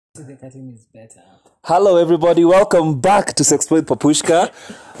The cutting is better. Hello, everybody. Welcome back to Sex with Papushka.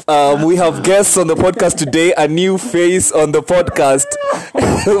 We have guests on the podcast today, a new face on the podcast.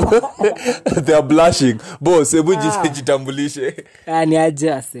 They are blushing. Boss, hebu jitambulishe. Ni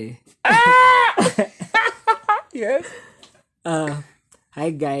ajase. Yes. Hi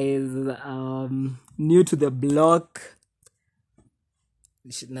guys. New to the block.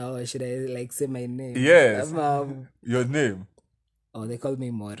 Should I say my name? Yes. Your name? Oh, they call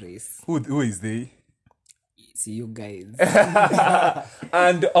me Morris. Who is they? See you guys.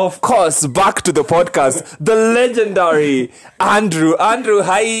 And of course, back to the podcast, the legendary Andrew. Andrew,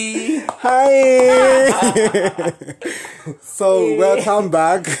 hi. Hi. So welcome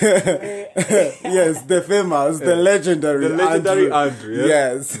back. Yes, the famous, the legendary Andrew.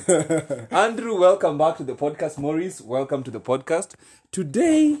 Yes. Andrew, welcome back to the podcast. Maurice, welcome to the podcast.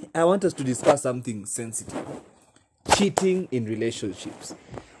 Today, I want us to discuss something sensitive. Cheating in relationships.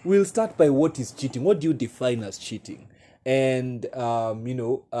 We'll start by what is cheating. What do you define as cheating? And,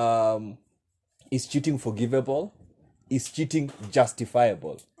 is cheating forgivable? Is cheating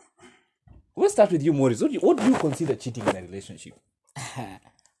justifiable? We'll start with you, Maurice. What do you consider cheating in a relationship?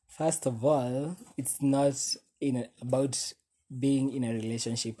 First of all, it's not about being in a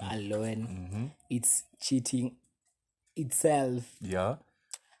relationship alone. Mm-hmm. It's cheating itself. Yeah.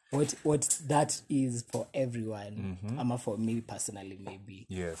 What that is for everyone, ama for me personally, maybe.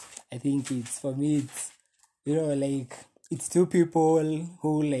 Yes. I think it's for me. It's it's two people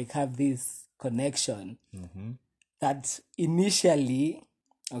who have this connection that initially,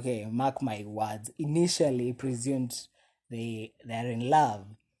 mark my words, initially presumed they're in love.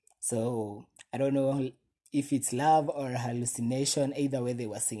 So I don't know if it's love or hallucination. Either way, they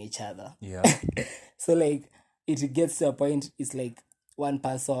were seeing each other. Yeah. So it gets to a point. It's one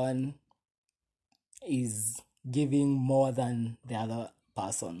person is giving more than the other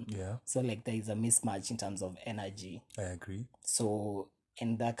person. Yeah. So there is a mismatch in terms of energy. I agree. So,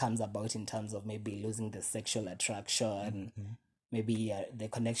 and that comes about in terms of maybe losing the sexual attraction. Maybe the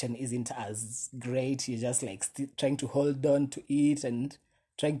connection isn't as great. You're just trying to hold on to it and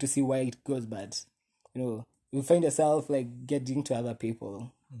trying to see where it goes. But, you find yourself getting to other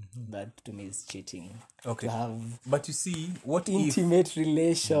people. That to me is cheating. Okay. To have But you see, what intimate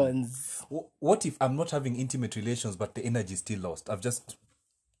relations. What if I'm not having intimate relations, but the energy is still lost? I've just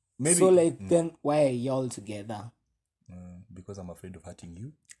maybe. So then why are y'all together? Because I'm afraid of hurting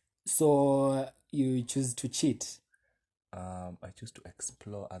you. So you choose to cheat. I choose to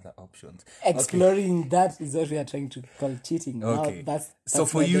explore other options. Exploring that is what we are trying to call cheating. Okay. Now, that's So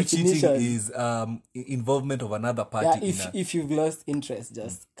for my you, definition. cheating is involvement of another party. If you've lost interest,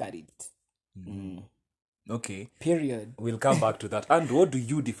 just cut it. Okay. Period. We'll come back to that. And what do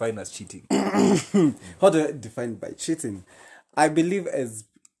you define as cheating? How do I define by cheating? I believe as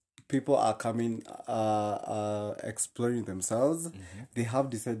people are coming, exploring themselves, they have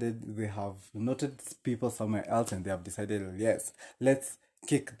decided, they have noted people somewhere else and they have decided, yes, let's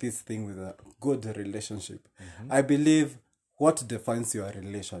kick this thing with a good relationship. I believe what defines your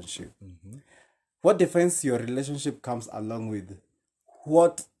relationship. What defines your relationship comes along with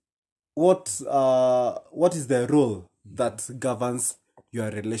what is the rule that governs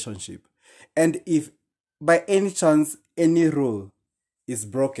your relationship. And if by any chance any rule is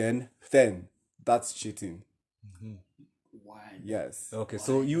broken, then that's cheating. Why? Yes. Okay,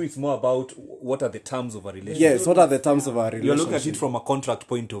 so it's more about what are the terms of a relationship. Yes, what are the terms of our relationship? You're looking at it from a contract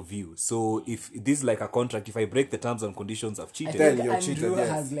point of view. So if this is like a contract, if I break the terms and conditions, I've I cheated. Then think you're Andrew cheated, yes.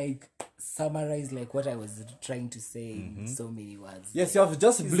 has summarized what I was trying to say in so many words. Yes, you have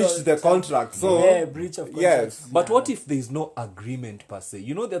just It's breached all the contract. So yeah, breach of contract. yes. But what if there is no agreement per se?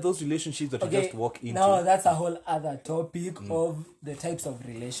 You know, there are those relationships that you just walk into. Now that's a whole other topic of the types of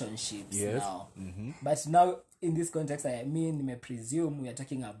relationships. Yes. Now, but now in this context, I may presume we are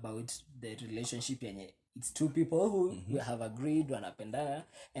talking about the relationship. It's two people who we have agreed wanapendana,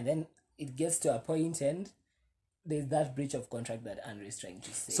 and then it gets to a point and there's that breach of contract that Andrew is trying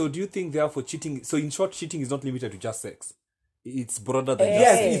to say. So do you think therefore cheating, so in short, cheating is not limited to just sex? It's broader than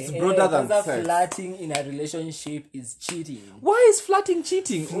Yes, just it's broader than because sex. Flirting in a relationship is cheating. Why is flirting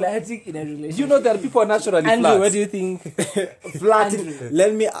cheating? Flirting in a relationship. You know there are people who are naturally Andrew, flirts. what do you think? Flirting. Andrew.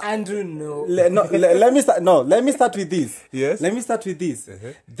 Let me Andrew, no. let me start. No, let me start with this. Yes. Let me start with this.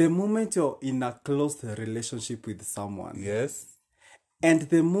 The moment you're in a close relationship with someone, Yes. and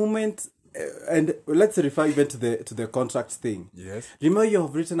the moment and let's refer even to the contract thing. Yes. Remember, you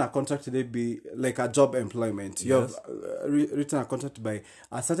have written a contract today, be like a job employment. You have written a contract by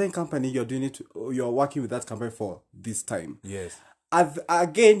a certain company. You're doing it. You're working with that company for this time. Yes.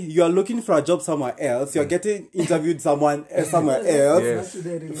 again, you are looking for a job somewhere else. You're getting interviewed somewhere else. Yes. To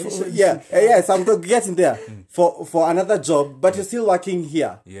the relationship. Yes, I'm getting there for another job, but you're still working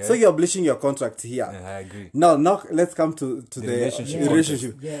here. Yeah. So you're bleaching your contract here. Yeah, I agree. Now let's come to the relationship.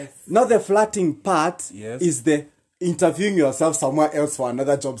 relationship. Yes. Now the flirting part Yes. is the interviewing yourself somewhere else for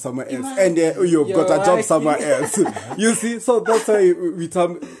another job somewhere else, and you've You're got a job working. somewhere else. You see, so that's why we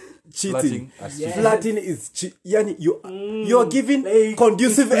term cheating. Flirting as Yes. Flirting is yani you're giving Like,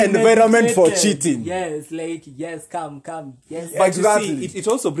 conducive it's environment for premeditated. cheating. Yes, like, yes, come, yes. But Exactly. you see, it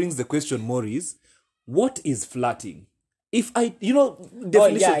also brings the question, Maurice, what is flirting? If I,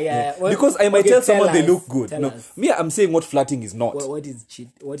 definition, yeah. Well, because I might okay, tell someone tell they us, look good. tell No, us. me, I'm saying what flirting is not. What is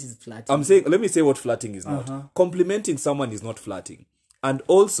flirting? I'm saying, let me say what flirting is not. Complimenting someone is not flirting. And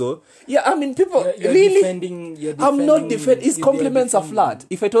also, people You're really. defending, I'm not defending. Is you're compliments a defending. flirt?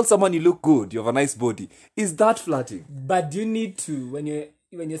 If I told someone you look good, you have a nice body, is that flirting? But you need to when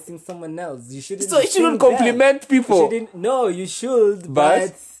you're seeing someone else. You shouldn't. So you shouldn't sing compliment them. people. You shouldn't. No, you should, But-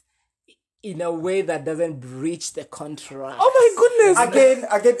 but in a way that doesn't breach the contract. Oh my goodness!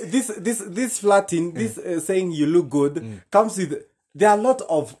 Again, this flirting, this saying you look good comes with. There are a lot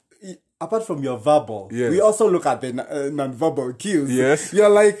of. Apart from your verbal, Yes. we also look at the non-verbal cues. Yes. You're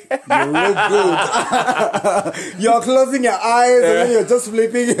like, you look good. You're closing your eyes and then you're just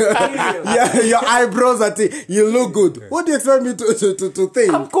flipping your eyebrows at it. You look good. What do you expect me to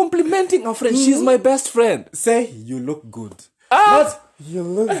think? I'm complimenting a friend. She's my best friend. Say, you look good. Ah! Not, you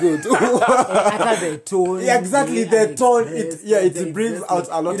look good. After the tone. Yeah, exactly, they the tone, express, it brings express, out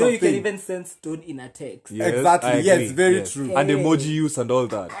a lot You of can things. even sense tone in a text. Yes, Exactly, I yes, agree, very true. And Hey. emoji use and all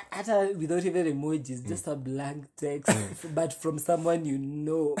that. After, without even emojis, just a blank text, but from someone you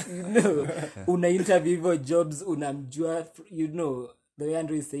know. Una interview for jobs, unamjua, the way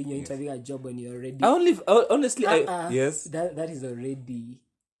Andrew is saying you're interviewing a job when you're already. Honestly, yes. That is already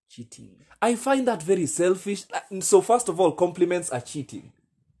cheating. I find that very selfish. So first of all, compliments are cheating.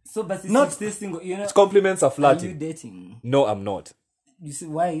 So, but Not- it's this single, Compliments are are you flirting. dating? No, I'm not. You see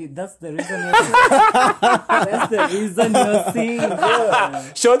why? That's the reason that's the reason you're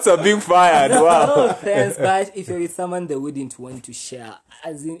single. Shots are being fired. Wow. No offense, but if you're with someone they wouldn't want to share,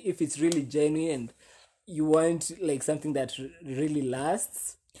 as in if it's really genuine and you want like something that really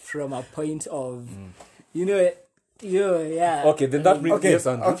lasts from a point of, yeah. Okay, then that brings Okay, yes,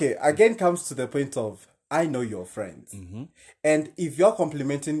 Andrew. okay. Again, comes to the point of I know your friends, and if you're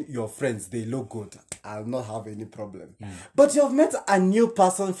complimenting your friends, they look good. I'll not have any problem. But you've met a new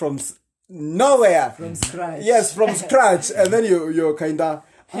person from nowhere, From scratch. Yes, from scratch, and then you're kinda.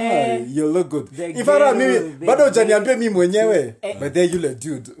 Hey, you look good. the If I don't girl, mimi the bado girl. hujaniambia mimi mwenyewe, but there yule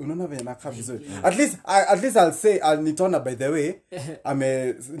dude unaona vile anakaa vizuri. At least I'll say nitaona by the way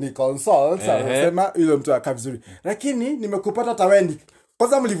ni consult anasema yule mtu anakaa vizuri. Lakini nimekupata hata wewe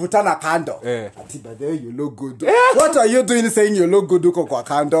kwanza mlivutana kando. Ati by the way you look good. What are you doing saying you look good uko kwa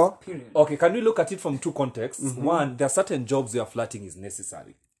kando? Okay, can we look at it from two contexts? One, there are certain jobs where flirting is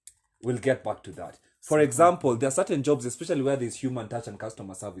necessary. We'll get back to that. For example, there are certain jobs, especially where there's human touch and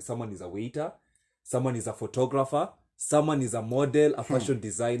customer service. Someone is a waiter, someone is a photographer, someone is a model, a fashion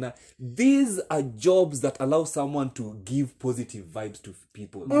designer. These are jobs that allow someone to give positive vibes to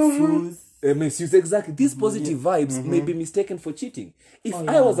people. Misuse, exactly. These positive vibes may be mistaken for cheating. If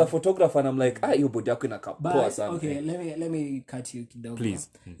I was a photographer and I'm like, your body yako inakaa poa But sana. okay, let me cut you kidogo. Please.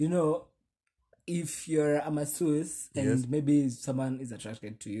 If you're a masseuse and Yes. maybe someone is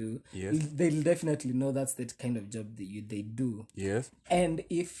attracted to you, Yes. they'll definitely know that's the kind of job that they do. Yes, And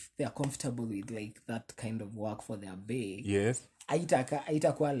if they're comfortable with like that kind of work for their pay, yes.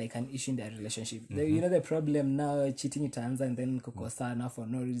 haitakuwa like an issue in their relationship. The problem now, cheating itaanza and then kukosana for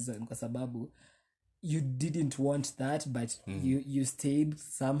no reason kwa sababu you didn't want that but you stayed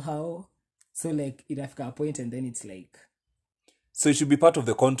somehow. So like itafika a point and then it's like So it should be part of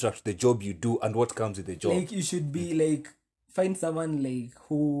the contract, the job you do and what comes with the job. like you should be like find someone like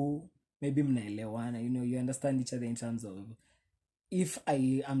who maybe mnaelewana, you understand each other in terms of if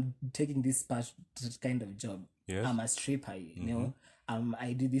I am taking this kind of job, Yes. I'm a stripper,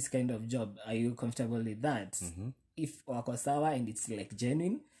 I do this kind of job, are you comfortable with that? If wako sawa and it's like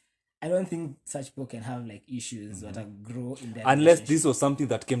genuine, I don't think such people can have like issues that grow in their Unless relationship. this was something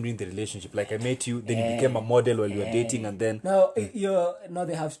that came during the relationship. Like I met you, then you became a model while you were dating and then... Now now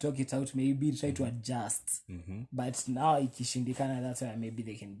they have to talk it out, maybe try to adjust. But now ikishindikana, that's why maybe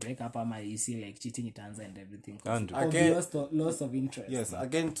they can break up, or you see like cheating itaanza and everything. Andrew. Obvious loss of interest. Yes,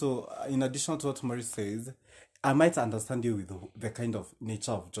 again, in addition to what Maurice says, I might understand you with the kind of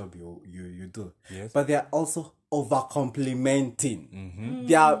nature of job you do. Yes. But they are also over complimenting.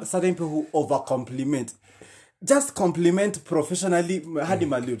 There are certain people who over compliment. just compliment professionally hadi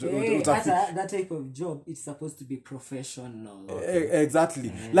mali that type of job, it's supposed to be professional.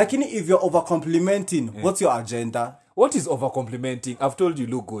 exactly. Lakini if you're over complimenting, what's your agenda? What is over complimenting? I've told you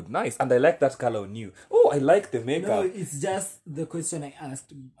look good, nice, and I like that color on you. Oh, I like the makeup. No, it's just the question I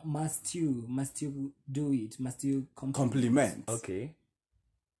asked. Must you do it? Must you Compliment.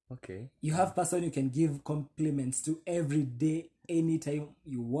 Okay. You have person you can give compliments to every day, anytime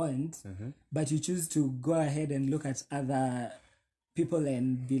you want, but you choose to go ahead and look at other people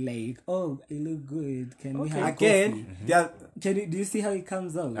and be like, "Oh, I look good. Can we have Again, coffee?" Do you see how it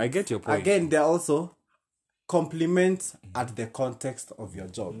comes out? I get your point. Again, they're also compliment at the context of your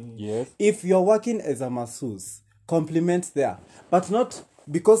job. Yes. If you're working as a masseuse, compliment there, but not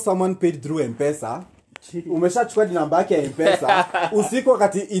because someone paid through M-Pesa. Umeshachukua namba yake ya M-Pesa usiku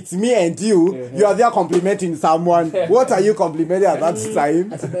wakati it's me and you are there complimenting someone. What are you complimenting at that time?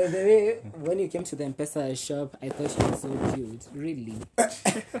 By the way, when you came to the M-Pesa shop, I thought you were so cute. Really.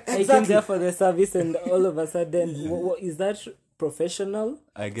 I came there for the service and all of a sudden, what is that professional?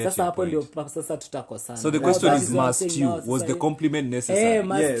 I get Sasa your hapo point. ndio sasa tutakosana. So the question That is, what I'm must saying you? now, Was sasa the compliment necessary?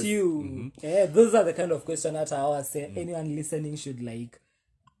 must Yes. you? Those are the kind of questions that I was saying. Anyone listening should like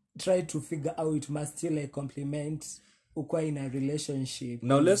try to figure out, must you like compliment ukwa in a relationship?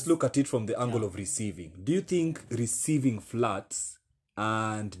 Now let's look at it from the angle of receiving. Do you think receiving flats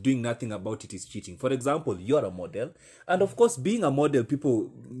and doing nothing about it is cheating? For example, you're a model, and of course, being a model, people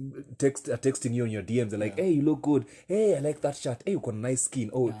are texting you on your DMs. They're like, "Hey, you look good. Hey, I like that shirt. Hey, you got nice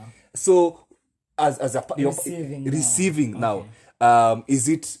skin." Oh, so as you're receiving now, is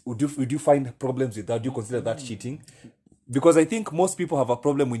it? Would you find problems with that? Do you consider that cheating? Because I think most people have a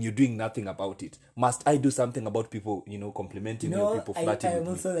problem when you're doing nothing about it. Must I do something about people, complimenting me or people flirting I'm with me?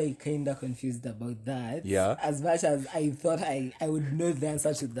 also like kind of confused about that. Yeah. As much as I thought I would know the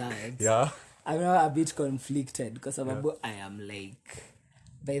answer to that. Yeah. I'm now a bit conflicted because I am like,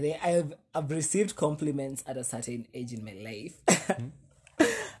 by the way, I've received compliments at a certain age in my life.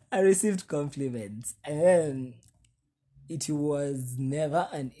 I received compliments and it was never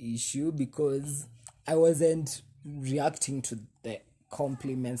an issue because I wasn't reacting to the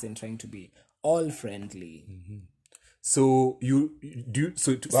compliments and trying to be all friendly. So you do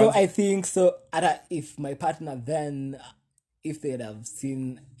I think so. If my partner then, if they'd have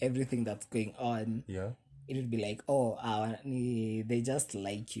seen everything that's going on, it would be like, oh, they just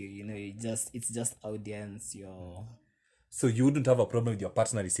like you. It's just audience. So you wouldn't have a problem with your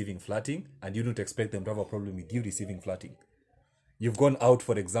partner receiving flirting, and you don't expect them to have a problem with you receiving flirting. You've gone out,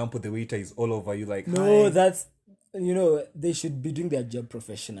 for example, the waiter is all over you, like, no, hi. that's. They should be doing their job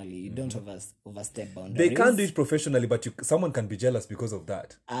professionally. You don't overstep boundaries. They can't do it professionally, but someone can be jealous because of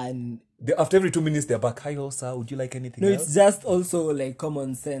that. And After every 2 minutes, they're back. Hi, sir, would you like anything else? it's just also like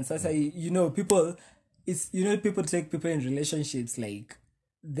common sense. That's why people. It's people take people in relationships like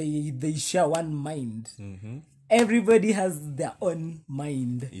they share one mind. Everybody has their own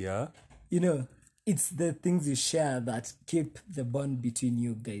mind. Yeah. It's the things you share that keep the bond between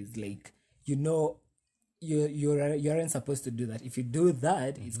you guys. Like you aren't supposed to do that. If you do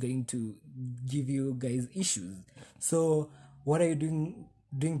that, it's going to give you guys issues. So what are you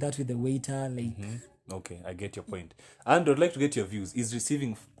doing that with the waiter? Like Okay, I get your point. And I'd like to get your views. Is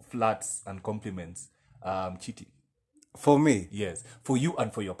receiving flats and compliments cheating? For me, Yes, for you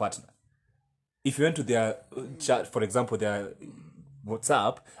and for your partner. If you went to their chat, for example, their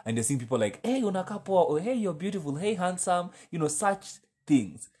WhatsApp, and you're seeing people like, hey, unakaa poa, or hey, you're beautiful, hey, handsome, such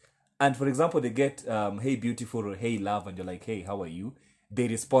things. And for example, they get, hey, beautiful, or hey, love, and you're like, hey, how are you? They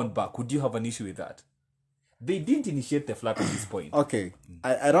respond back. Would you have an issue with that? They didn't initiate the flirt at this point. okay,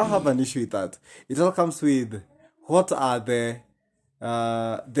 I don't have an issue with that. It all comes with what are the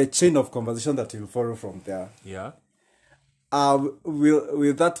chain of conversation that you'll follow from there. Yeah.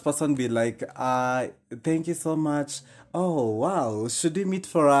 Will that person be like, thank you so much. Oh wow, should we meet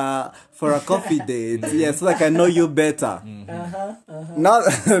for a coffee date? Yes, so I can know you better. Now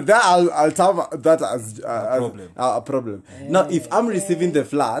that I'll term that as a problem. Now, if I'm receiving the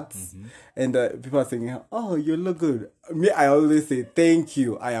flats and people are saying, "Oh, you look good," me, I always say, "Thank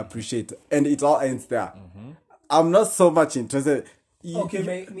you, I appreciate," and it all ends there. I'm not so much interested.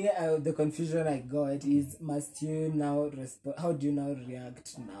 Okay, the confusion I got is, must you now respond? How do you now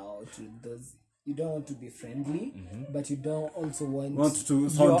react now to those? You don't want to be friendly, but you don't also want to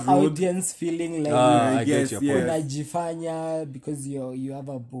sound your rude. audience feeling like I yes, get your yes. point. unajifanya because you have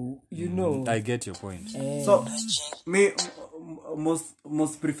a boo. I get your point. So, me,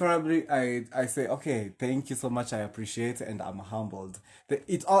 most preferably, I say, okay, thank you so much, I appreciate, and I'm humbled.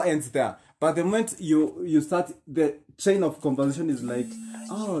 It all ends there. But the moment you start, the chain of conversation is like,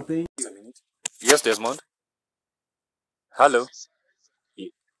 oh, thank you. Yes, Desmond. Hello.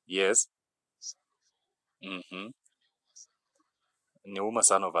 Yes. Mm-hmm. Neuma,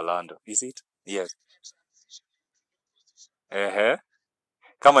 son of Orlando. Is it? Yes. Ehe.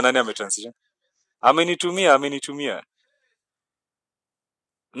 Kama nani ametransition? Amenitumia.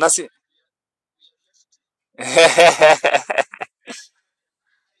 Nasi.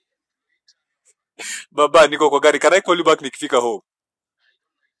 Baba, niko kwa gari. Can I call you back nikifika home?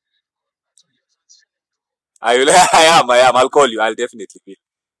 I will. I am. I'll call you. I'll definitely be.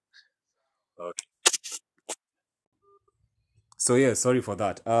 Okay. So yeah, sorry for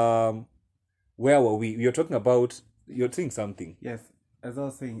that. Where were we? You're talking about. You're saying something. Yes, as I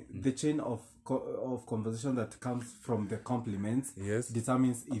was saying, the chain of of conversation that comes from the compliments Yes.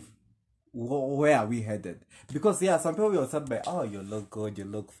 determines if where are we headed. Because yeah, some people will start by, oh, you look good, you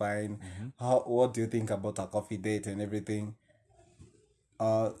look fine. What do you think about a coffee date and everything?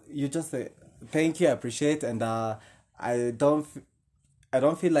 You just say thank you, I appreciate, and I don't. I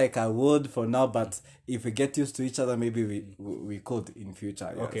don't feel like I would for now, but if we get used to each other, maybe we could in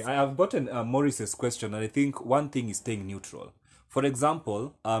future. Yes. Okay, I have gotten Maurice's question, and I think one thing is staying neutral. For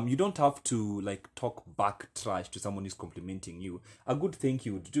example, you don't have to like talk back trash to someone who's complimenting you. A good thank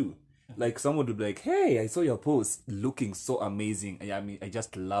you would do. Like someone would be like, "Hey, I saw your post, looking so amazing. I mean, I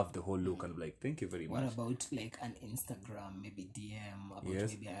just love the whole look." And I'm like, "Thank you very What much." about like an Instagram, maybe DM about Yes.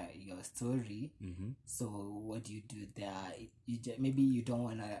 maybe your story? So what do you do there? Maybe you don't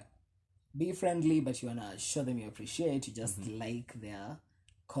wanna be friendly, but you wanna show them you appreciate. You just like their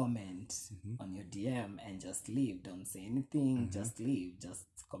comment on your DM and just leave. Don't say anything. Just leave. Just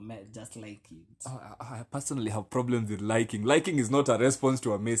comment. Just like it. I personally have problems with liking. Liking is not a response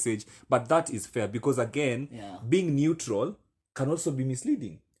to a message, but that is fair because again, Yeah. being neutral can also be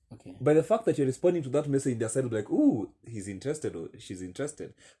misleading. Okay. By the fact that you're responding to that message, they're side like, "Ooh, he's interested or she's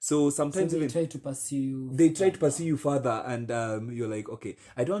interested." So sometimes So they even try to pursue. they try to pursue you further, and you're like, "Okay,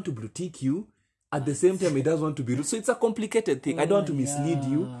 I don't want to boutique you." At the same time, it does want to be rude. So it's a complicated thing. I don't want to mislead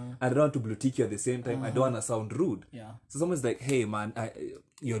you, and I don't want to boutique you at the same time. I don't want to sound rude. Yeah. So someone's like, "Hey, man,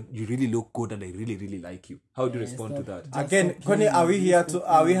 you really look good, and I really, really like you." How do you respond to that? Again, Connie, are we here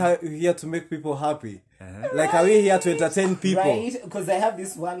to make people happy? Like, are we here to entertain people? Right? Because I have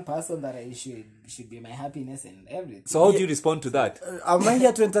this one person that I should be my happiness and everything. So how do you respond to that? Am I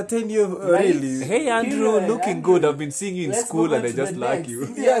here to entertain you? Really? Hey, Andrew, Period, looking Andrew. good. I've been seeing you in Let's school, move and on I to just the like next.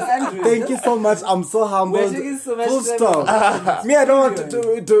 you. Yes, Andrew. Thank you so much. I'm so humbled. taking so much Full time stop. Me, I don't want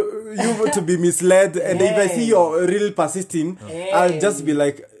you to be misled. And if I see you're really persisting, I'll just be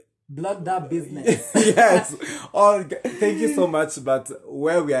like, Block that business. yes. Oh, thank you so much. But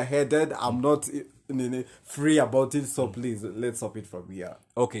where we are headed, I'm not free about it. So please, let's stop it from here.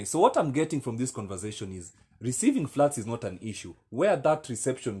 Okay, so what I'm getting from this conversation is receiving flats is not an issue. Where that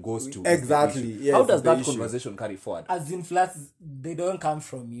reception goes to, is the Exactly, issue. yes, How does it's the that issue. conversation carry forward? As in flats, they don't come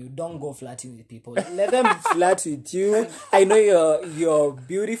from you. Don't go flirting with people. Let them flirt with you. I know you're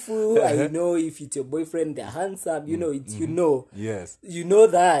beautiful. I know if it's your boyfriend, they're handsome. You know it's Yes. You know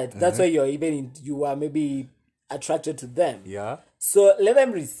that. That's why you are maybe attracted to them. Yeah. So let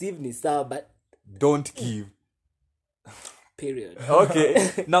them receive Nisa, but Don't give. period.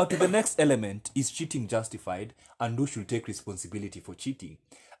 Okay. Now to the next element, is cheating justified, and who should take responsibility for cheating?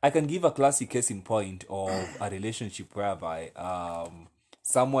 I can give a classic case in point of a relationship whereby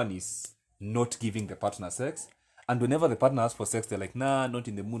someone is not giving the partner sex, and whenever the partner asks for sex, they're like, "Nah, not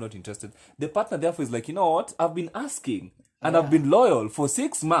in the mood, not interested." The partner therefore is like, "You know what? I've been asking, and I've been loyal for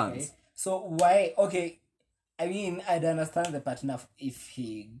 6 months." Okay. So why? Okay, I mean, I'd understand the partner if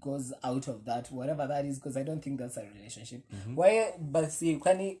he goes out of that, whatever that is, because I don't think that's a relationship. Why? But see,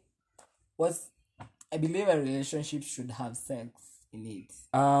 I believe a relationship should have sex in it.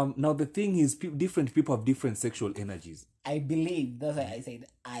 Now the thing is, different people have different sexual energies. I believe that's why I said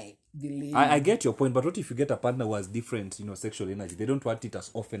I believe. I get your point, but what if you get a partner who has different, sexual energy? They don't want it as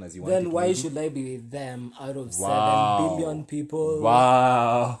often as you want it. Then why maybe. should I be with them out of Wow. 7 billion people?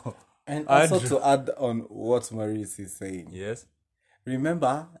 Wow. And also Andrew. to add on what Maurice is saying, Yes.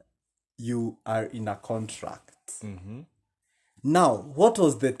 remember, you are in a contract. Now, what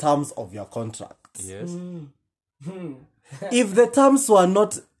was the terms of your contract? Yes. If the terms are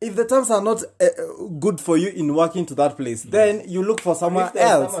not good for you in working to that place, then you look for someone If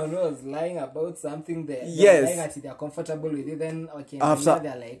there's else. someone who was lying about something, they're Yes. lying at it, they're comfortable with it, then okay, After- now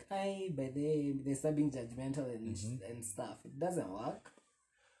they're like, but they're start being judgmental and stuff. It doesn't work.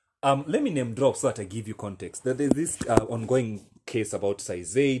 Let me name drop so that I give you context. There's this ongoing case about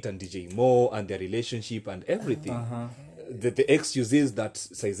Size 8 and DJ Mo and their relationship and everything. the excuse is that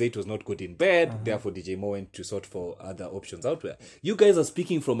size 8 was not good in bed, therefore DJ Mo went to sort for other options out there. You guys are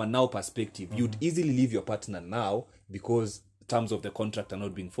speaking from a now perspective. You'd easily leave your partner now because terms of the contract are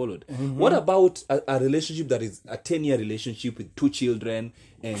not being followed. What about a relationship that is a 10-year relationship with 2 children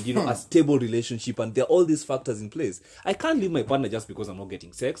and a stable relationship, and there are all these factors in place? I can't leave my partner just because I'm not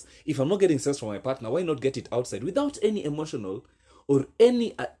getting sex. If I'm not getting sex from my partner, why not get it outside without any emotional or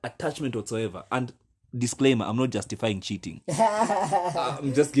any attachment whatsoever? And disclaimer, I'm not justifying cheating.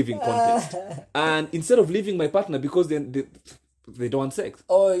 I'm just giving context. And instead of leaving my partner because they don't want sex.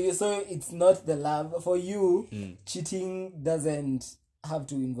 Oh, so it's not the love. For you, cheating doesn't have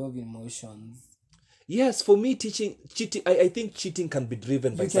to involve emotions. Yes, for me, cheating. I think cheating can be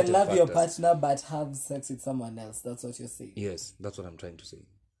driven by certain factors. You can love your partner but have sex with someone else. That's what you're saying. Yes, that's what I'm trying to say.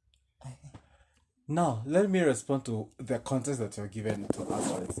 Now, let me respond to the context that you're given to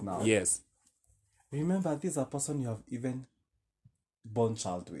us right now. Yes. Remember, this is a person you have even born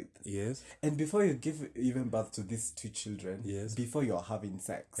child with. Yes. And before you give even birth to these 2 children, yes, before you're having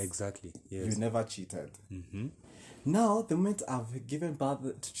sex, exactly, yes, you never cheated. Mm-hmm. Now, the moment I've given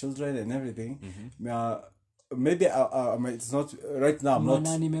birth to children and everything, maybe it's not right now. I'm not.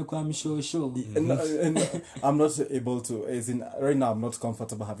 I'm not able to. As in, right now, I'm not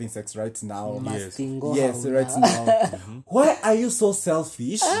comfortable having sex right now. Yes, right now. Why are you so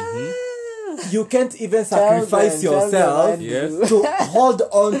selfish? You can't even sacrifice yourself to hold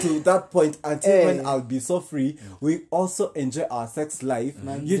on to that point until when I'll be so free. We also enjoy our sex life.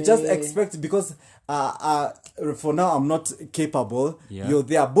 You just expect because for now I'm not capable. You're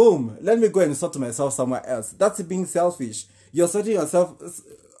there, boom. Let me go and sort myself somewhere else. That's being selfish. You're sorting yourself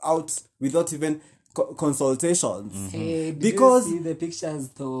out without even consultations. Hey, because you see the pictures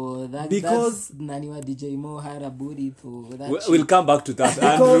though. That's Naniwa DJ Mo had a booty though. We'll come back to that.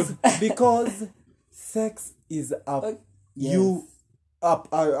 because sex is a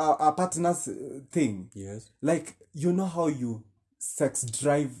partner's thing. Yes. Like how you sex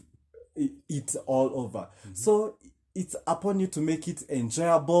drive it all over. So it's upon you to make it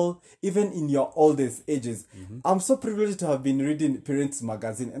enjoyable, even in your oldest ages. I'm so privileged to have been reading Parents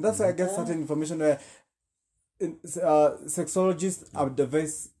Magazine, and that's why I get certain information where sexologists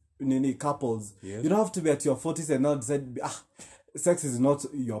advise couples. You don't have to be at your 40s and now decide, sex is not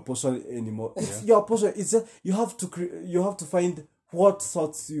your portion anymore. It's your portion. It's just you have to find what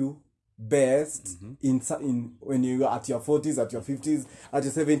sorts you best in when you're at your 40s, at your 50s, at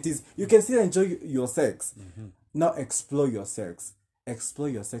your 70s. You can still enjoy your sex. Now explore your sex. Explore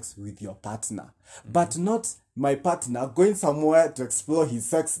your sex with your partner, but not my partner going somewhere to explore his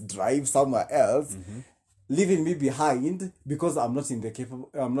sex drive somewhere else, leaving me behind because I'm not in the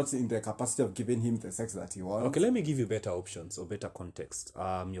capacity of giving him the sex that he wants. Okay, let me give you better options or better context.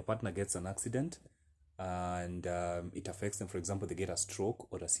 Your partner gets an accident and it affects them. For example, they get a stroke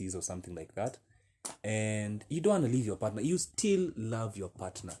or a seizure or something like that. And you don't want to leave your partner. You still love your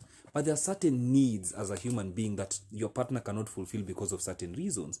partner. But there are certain needs as a human being that your partner cannot fulfill because of certain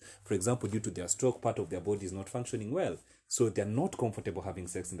reasons. For example, due to their stroke, part of their body is not functioning well. So they're not comfortable having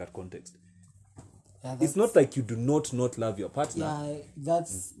sex in that context. Yeah, it's not like you do not love your partner. Yeah,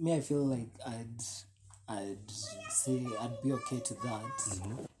 that's me. I feel like I'd say I'd be okay to that.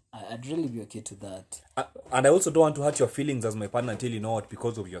 I'd really be okay to that. And I also don't want to hurt your feelings as my partner until,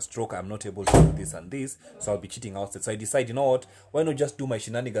 because of your stroke, I'm not able to do this and this, so I'll be cheating outside. So I decide, why not just do my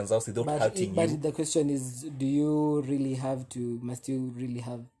shenanigans outside without hurting you? But the question is, must you really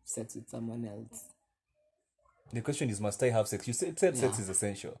have sex with someone else? The question is, must I have sex? You said sex is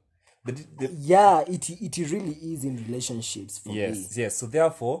essential. It really is in relationships for me. Yes. So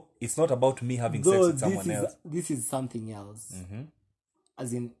therefore, it's not about me having sex with someone else. This is something else.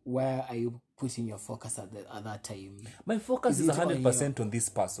 As in, where are you putting your focus at that time? My focus is 100% on this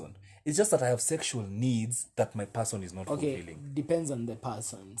person. It's just that I have sexual needs that my person is not fulfilling. Depends on the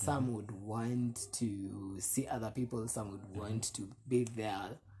person. Some would want to see other people. Some would want to be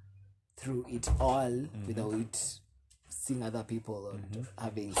there through it all without seeing other people or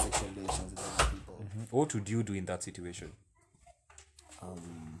having sexual relations with other people. What would you do in that situation?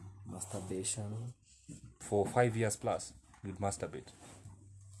 Masturbation. For 5 years plus, you'd masturbate.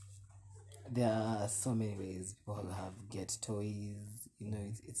 There are so many ways people get toys.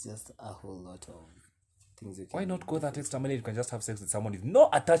 It's just a whole lot of things you can. Why not go that extra mile? You can just have sex with someone with no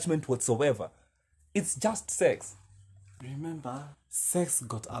attachment whatsoever. It's just sex. Remember, sex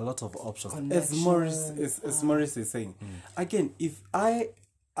got a lot of options. As Maurice is saying, again, if I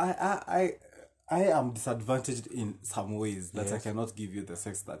am disadvantaged in some ways that I cannot give you the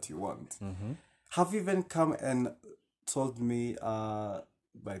sex that you want. Have you even come and told me,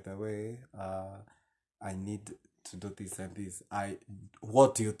 by the way, I need to do this and this.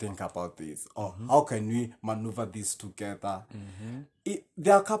 What do you think about this? Or how can we maneuver this together?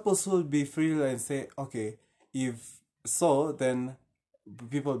 There are couples who will be free and say, okay, if so, then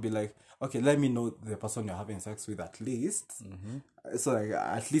people will be like, okay, let me know the person you're having sex with at least. So like,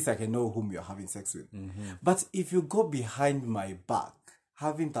 at least I can know whom you're having sex with. But if you go behind my back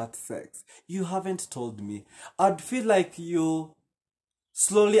having that sex, you haven't told me, I'd feel like you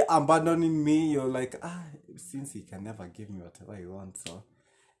slowly abandoning me. You're like, since he can never give me whatever he wants, so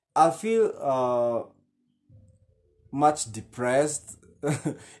I feel much depressed,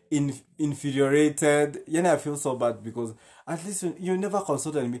 infuriated. I feel so bad because at least you never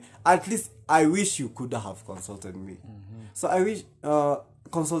consulted me. At least I wish you could have consulted me. So I wish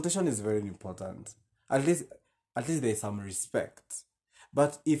consultation is very important. At least there's some respect.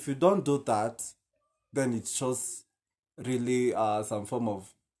 But if you don't do that, then it shows really some form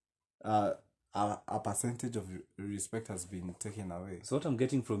of a percentage of respect has been taken away. So what I'm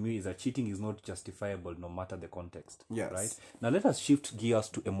getting from you is that cheating is not justifiable no matter the context. Yes. Right? Now let us shift gears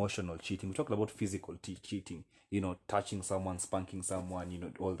to emotional cheating. We talked about physical cheating, touching someone, spanking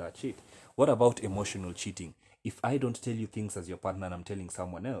someone, all that shit. What about emotional cheating? If I don't tell you things as your partner and I'm telling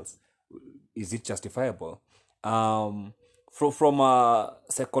someone else, is it justifiable? From a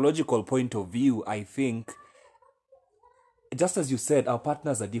psychological point of view, I think, just as you said, our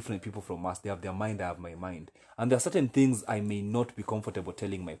partners are different people from us. They have their mind, I have my mind. And there are certain things I may not be comfortable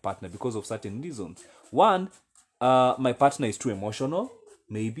telling my partner because of certain reasons. One, my partner is too emotional,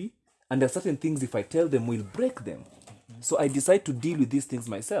 maybe. And there are certain things, if I tell them, will break them. So I decide to deal with these things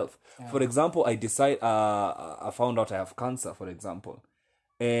myself. For example, I found out I have cancer, for example.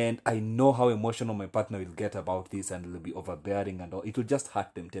 And I know how emotional my partner will get about this, and it'll be overbearing and all. It will just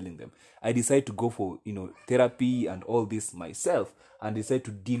hurt them telling them. I decide to go for, therapy and all this myself, and decide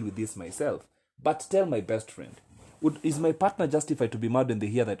to deal with this myself. But tell my best friend, is my partner justified to be mad when they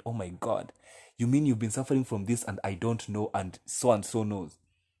hear that, oh my God, you mean you've been suffering from this and I don't know and so knows?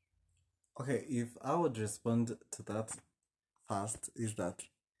 Okay, if I would respond to that first, is that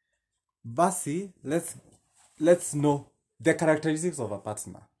Basi, let's know the characteristics of a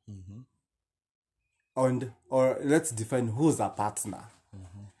partner. Or let's define who's a partner.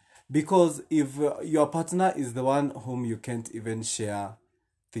 Because if your partner is the one whom you can't even share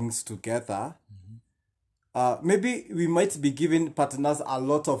things together, maybe we might be giving partners a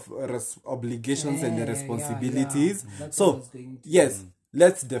lot of obligations and responsibilities. That's what I So, was going to yes,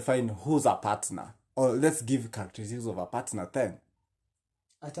 let's define who's a partner. Or let's give characteristics of a partner then.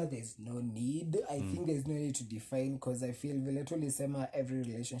 After there's no need, I think there's no need to define, because I feel vile tu ulisema every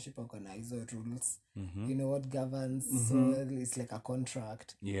relationship na hizo rules. You know what governs, so it's like a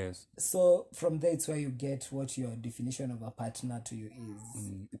contract. Yes. So from there, it's where you get what your definition of a partner to you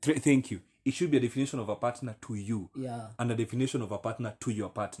is. Thank you. It should be a definition of a partner to you. Yeah. And a definition of a partner to your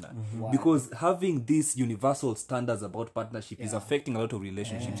partner. Because having these universal standards about partnership is affecting a lot of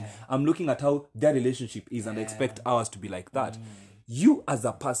relationships. I'm looking at how their relationship is and I expect ours to be like that. You as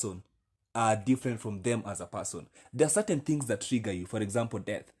a person are different from them as a person. There are certain things that trigger you. For example,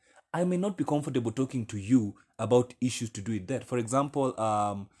 death. I may not be comfortable talking to you about issues to do with death. For example,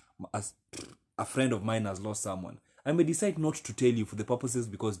 as a friend of mine has lost someone. I may decide not to tell you for the purposes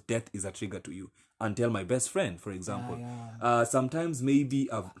because death is a trigger to you, and tell my best friend, for example. Sometimes maybe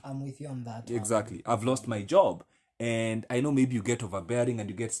I'm with you on that. Exactly. I've lost my job. And I know maybe you get overbearing and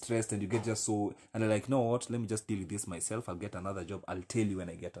you get stressed and you get just so... And I'm like, no, what? Let me just deal with this myself. I'll get another job. I'll tell you when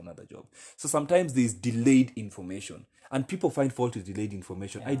I get another job. So sometimes there's delayed information. And people find fault with delayed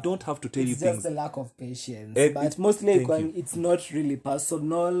information. I don't have to tell you It's things... just a lack of patience. But mostly it's not really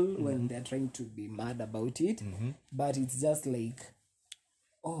personal when they're trying to be mad about it. But it's just like,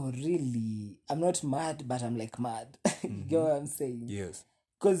 oh, really? I'm not mad, but I'm like mad. You get what I'm saying? Yes.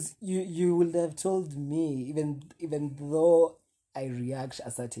 Because you would have told me, even though I react a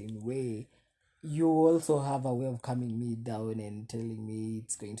certain way, you also have a way of calming me down and telling me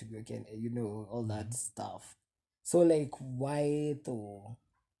it's going to be okay, all that stuff. So, like, why though?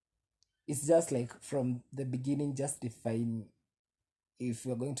 It's just like from the beginning, just define, if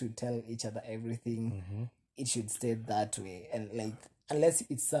we're going to tell each other everything, it should stay that way. And like, unless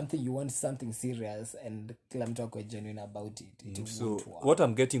it's something you want, something serious, and kila mtu ako genuine about it So won't work. what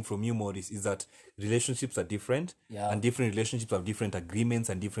I'm getting from you, Maurice, is that relationships are different, and different relationships have different agreements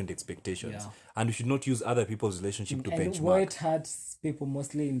and different expectations, and we should not use other people's relationship to And benchmark. what hurts people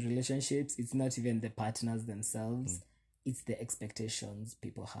mostly in relationships, it's not even the partners themselves, it's the expectations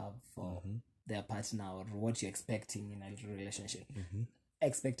people have for their partner, or what you're expecting in a relationship.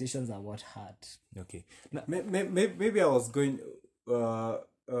 Expectations are what hurt. Okay. Now, Maybe I was going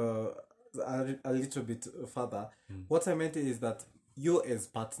a little bit further, what I meant is that you as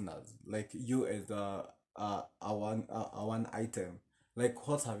partners, like you as a one item, like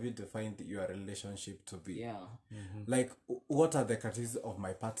what have you defined your relationship to be? Yeah. Like what are the characteristics of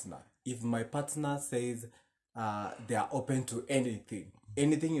my partner? If my partner says they are open to anything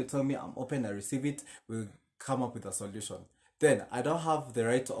you tell me, I'm open, I receive it, we'll come up with a solution, then I don't have the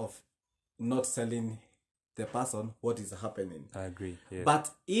right of not telling the person what is happening. I agree. Yeah. But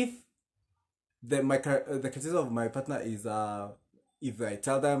if the criticism of my partner is if I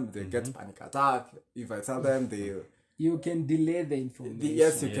tell them they get panic attack, if I tell them they You can delay the information.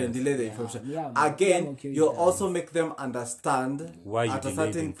 yes, you can delay the information. Yeah, Again, I'm okay with you that. also make them understand Why you at a delay the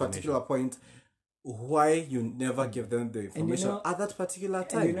certain information. particular point why you never give them the information know- at that particular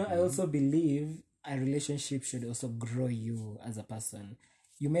time. And you know, I also believe a relationship should also grow you as a person.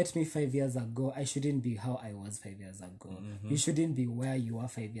 You met me 5 years ago. I shouldn't be how I was 5 years ago. You shouldn't be where you were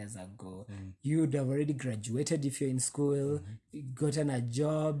 5 years ago. You'd have already graduated if you're in school, gotten a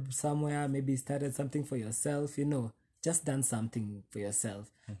job somewhere, maybe started something for yourself, you know, just done something for yourself.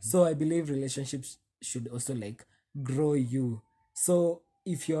 So I believe relationships should also like grow you. So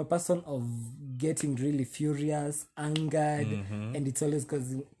if you're a person of getting really furious, angered, and it's always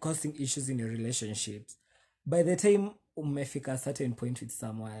causing issues in your relationships, by the time umefika a certain point with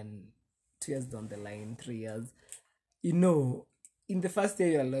someone, 2 years down the line, 3 years, you know, in the first year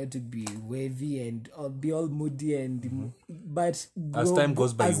you're allowed to be wavy and or be all moody and but As time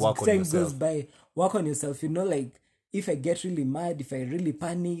goes by, you work on yourself. Work on yourself. You know, like if I get really mad, if I really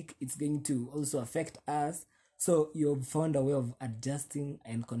panic, it's going to also affect us. So you've found a way of adjusting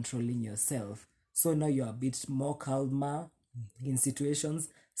and controlling yourself. So now you're a bit more calmer in situations.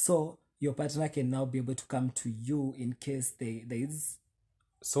 So your partner can now be able to come to you in case there is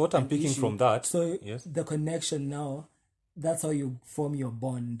So what I'm picking issue. from that, So yes. the connection now, that's how you form your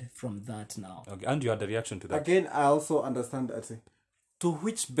bond from that now. Okay, and you had a reaction to that. Again, I also understand that. To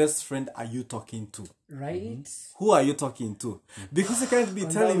which best friend are you talking to? Right? Who are you talking to? Because you can't be Now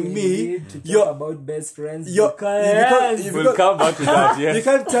telling we me need to talk you're about best friends. you're- because We'll come back to that, you yes.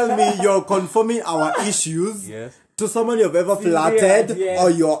 can't tell me you're confirming our issues Yes. to someone you've ever Serious, flirted yes. or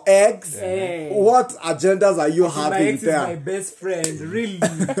your ex. Hey. What agendas are you my having ex is my there? best friend. Really?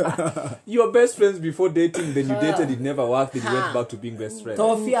 You were best friends before dating, then you dated, it never worked, then you went back to being best friends.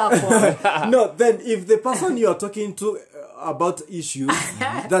 Toffee apple. No, then if the person you're talking to about issues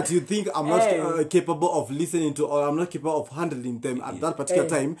that you think I'm not Hey. capable of listening to or I'm not capable of handling them at that particular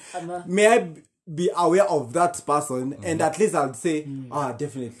Hey, time, Anna. may I be aware of that person and at least I'll say,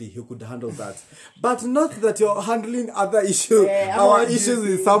 definitely he could handle that. But not that you're handling other issues, Yeah, our what do you issues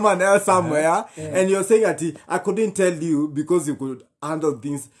with think? someone else somewhere, and you're saying that I couldn't tell you because you could handle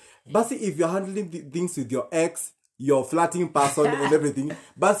things. But see, if you're handling things with your ex, your flirting person and everything,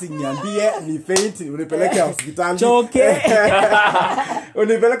 basi niambie ni faint unipeleke hospitali. Choke.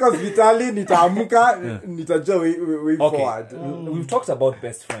 Unipeleke hospitali nitaamka nitajua way forward. We've talked about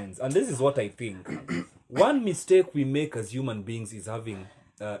best friends, and this is what I think. One mistake we make as human beings is having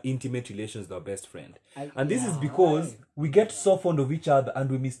intimate relations with our best friend. And this is because we get so fond of each other and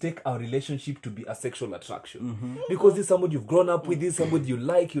we mistake our relationship to be a sexual attraction. Because this is somebody you've grown up with, this is somebody you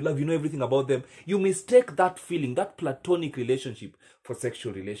like, you love, you know everything about them. You mistake that feeling, that platonic relationship for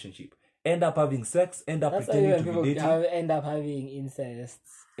sexual relationship. End up having sex, end up That's why pretending when to people be dating. end up having incest.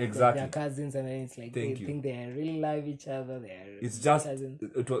 Exactly. Their cousins, and then it's like Thank they you. think they really love each other. It's just cousins.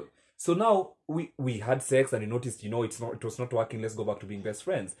 so now we had sex and we noticed, it was not working. Let's go back to being best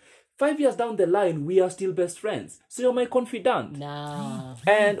friends. 5 years down the line, we are still best friends. So you're my confidant. Nah.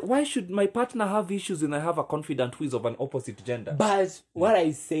 And why should my partner have issues when I have a confidant who is of an opposite gender? But what I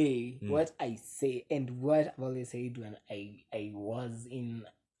say, and what I've always said when I was in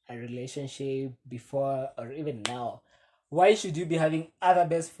a relationship before or even now, why should you be having other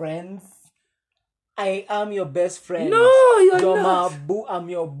best friends? I am your best friend. No, you're my not. boo. I'm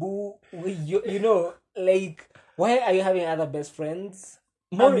your boo. You know, like, why are you having other best friends?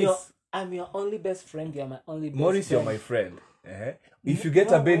 Maurice. I'm your only best friend. You're my only best Maurice, friend. you're my friend. If you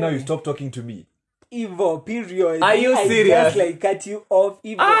get a bail now, you stop talking to me. Evo, period. Are you I serious? just like cut you off.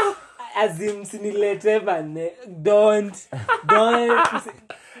 Evo. As in sinilete man. Don't.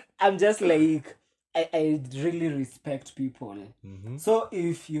 I'm just like, I really respect people. So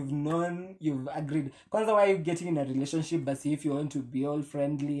if you've agreed. Kwanza, why are you getting in a relationship? But if you want to be all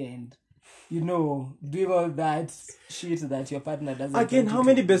friendly and, doing all that shit that your partner doesn't. Again, want how you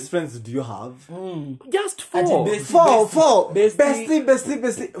many to best friends do you have? Just Ati four. bestie, Four. bestie.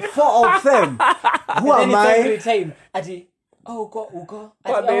 Bestie. 4 of them. Who Then am it's every I? time. Ati, uko.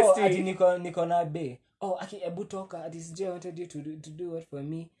 Kwa Ati, bestie. ati niko na be. Aki ebu toka. Ati sijui I wanted you to do what for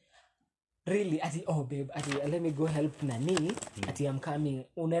me. really ati oh babe ati let me go help nani ati I'm coming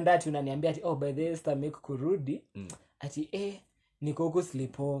unaenda ati unaniambia ati oh by the way stomach kurudi ati niko huko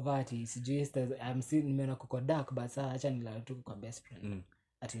sleepover ati sijui I'm still nimeona kuko dark but sasa acha nilale tu kwa best friend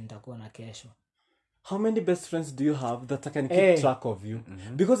ati nitakuwa na kesho. How many best friends do you have that I can keep track of you?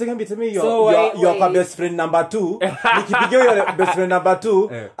 Because you can be telling me you're best friend number 2. Nikipigia your best friend number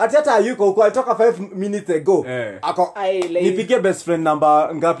 2, ati hata yuko huko alitoka 5 minutes ago. Ako nipigie best friend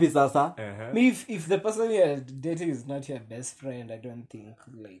number ngapi sasa? Me if the person you're dating is not your best friend, I don't think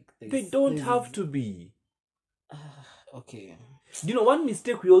like They don't have to be. Okay. You know, one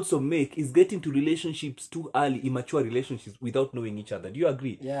mistake we also make is getting to relationships too early, immature relationships, without knowing each other. Do you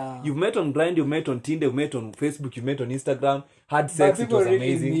agree? Yeah. You've met on Grindr, you've met on Tinder, you've met on Facebook, you've met on Instagram, had sex, But it was people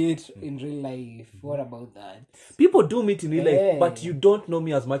amazing. really meet in real life. What about that? People do meet in real life, Yeah. but you don't know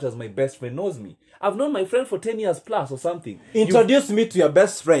me as much as my best friend knows me. I've known my friend for 10 years plus or something. Introduce me to your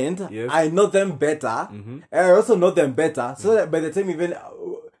best friend. Yes. I know them better. I also know them better. So that by the time even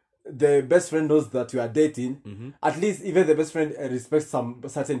the best friend knows that you are dating, at least even the best friend respects some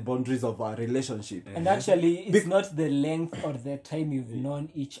certain boundaries of our relationship. And actually, it's not the length or the time you've known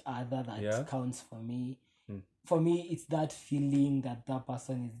each other that counts for me. For me, it's that feeling that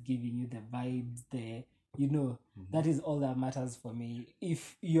person is giving you, the vibes, that is all that matters for me.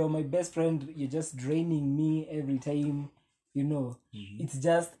 If you're my best friend, you're just draining me every time, it's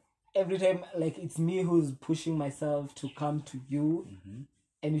just every time, like it's me who's pushing myself to come to you.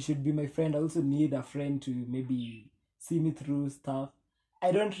 And you should be my friend. I also need a friend to maybe see me through stuff.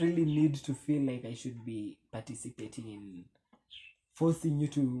 I don't really need to feel like I should be participating in forcing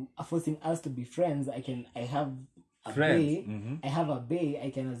us to be friends. I have a bae. I have a bae. I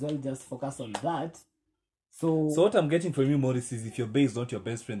can as well just focus on that. So what I'm getting from you, Maurice, is if your bae is not your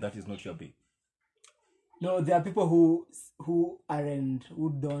best friend, that is not your bae. No, there are people who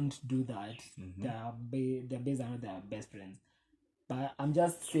don't do that. Their baes are not their best friends. But I'm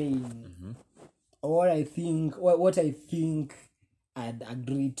just saying what I think I'd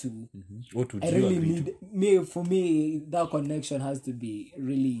agree to. What would I you really agree to? for me, that connection has to be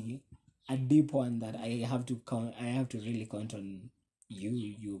really a deep one that I have to really count on you.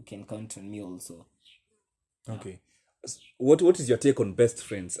 You can count on me also. Okay. What is your take on best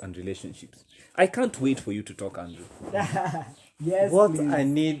friends and relationships? I can't wait for you to talk, Andrew. Yes. What please. I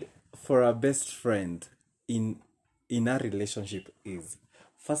need for a best friend in a relationship is,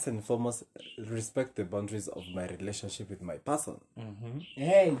 first and foremost, respect the boundaries of my relationship with my person.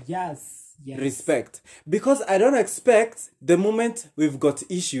 Hey, yes. Respect. Because I don't expect the moment we've got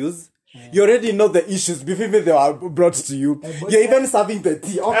issues, you already know the issues before they are brought to you. You're even serving the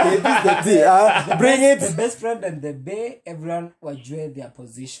tea. Okay, this is the tea. Bring it. The best friend and the bae, everyone wajue their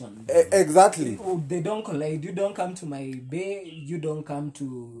position. Exactly. They don't collide. You don't come to my bae, you don't come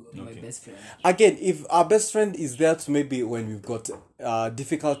to my best friend. Again, if our best friend is there to maybe when we've got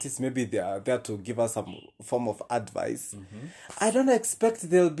difficulties, maybe they are there to give us some form of advice. I don't expect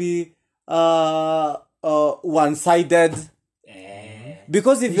they'll be one-sided.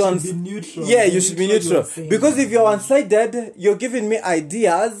 Because if you're be neutral. you should be neutral. Because if you're one-sided, you're giving me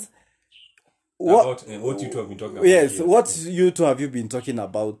ideas. What you two have been talking about. Yes, what you two have you been talking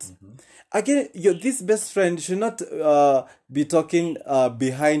about? Again, this best friend should not be talking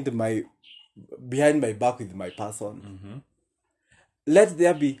behind my back with my person. Let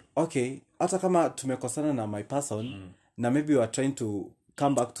there be, okay, hata kama tumekosana na my person, na maybe we are trying to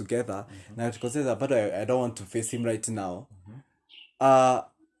come back together, na tukoseza, but I don't want to face him right now.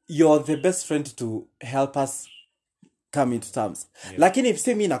 You're the best friend to help us come into terms. Lakini if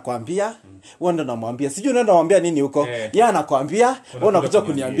say mimi nakwambia, wewe ndo namwambia. Sijui unaenda kumwambia nini huko. Yeye anakuambia, wewe unakuja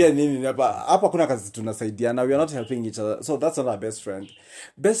kuniambia nini hapa kuna kazi tunasaidiana. We are not helping each other. So that's not our best friend.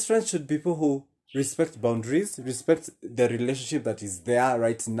 Best friends should be people who respect boundaries, respect the relationship that is there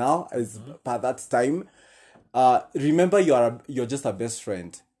right now as per that time. Remember you're just a best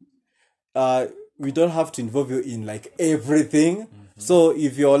friend. We don't have to involve you in like everything. So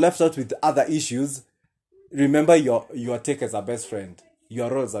if you're left out with other issues, remember your take as a best friend.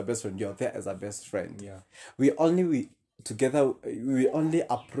 Your role as a best friend. You're there as a best friend. Yeah. We only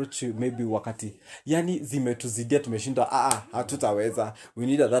approach you maybe wakati yani zimetuzidia tumeshindwa hatutaweza. We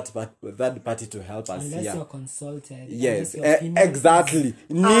need that party to help us. Unless you're consulted. Yes, exactly.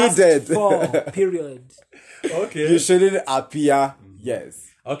 Needed. For period. Okay. You shouldn't appear. Yes.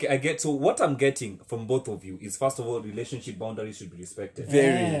 Okay, I get. So what I'm getting from both of you is, first of all, relationship boundaries should be respected.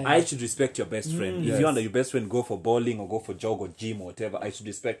 Very. I should respect your best friend. If you and your best friend go for bowling or go for jog or gym or whatever, I should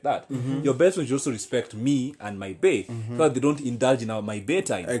respect that. Your best friend should also respect me and my bae, so that they don't indulge in my bae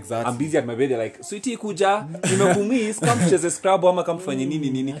time. Exactly. I'm busy at my bed. They're like, sweetie, kuja, nimekumiss, come tucheze Scrabble ama come fanye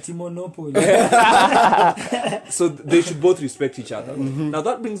nini. Ati Monopoly. So they should both respect each other. Now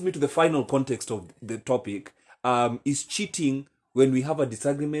that brings me to the final context of the topic. Is cheating when we have a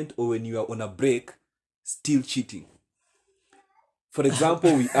disagreement or when you are on a break still cheating? For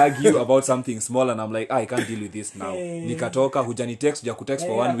example, we argue about something small and I'm like, I can't deal with this now. Nikatoka, hujani text, hujakutext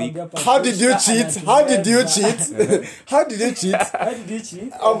for 1 week. How did you cheat? How did you cheat? How did you cheat? How did you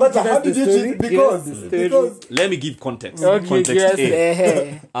cheat? But how did you cheat? Because Let me give context. Okay, Context yes,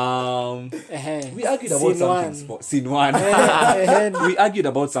 A. We argued about Scene something one. small. Scene one. We argued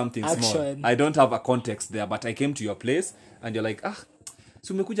about something small. Action. I don't have a context there, but I came to your place and you're like,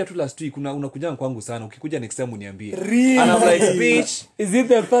 so umekuja tu last week, unakuja kwangu sana, ukikuja next time uniambie. Really? And I'm like, bitch, Is it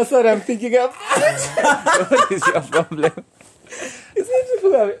the person I'm thinking of? what is your problem?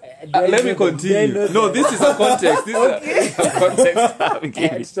 Let me continue. No, this is a context. This is a context I'm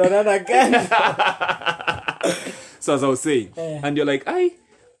giving. So as I was saying, and you're like,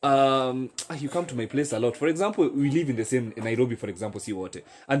 you come to my place a lot. For example, we live in the same in Nairobi, for example, see water,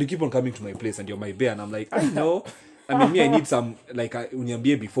 and you keep on coming to my place, and you're my bear, and I'm like, I know. I mean, me, I need some, like,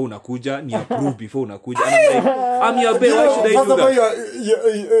 uniambie before unakuja, ni approve before unakuja. And I'm like, I'm your babe, why should I do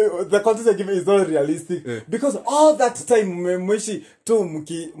that? The context I give is not realistic. Because all that time mmeshi tu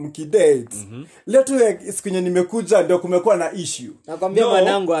mkidate. Leo tu siku yenye nimekuja ndio kumekuwa na issue. Nakwambia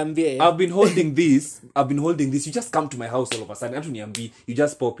mwanangu ambie. I've been holding this. You just come to my house all of a sudden. Hatu niambi, you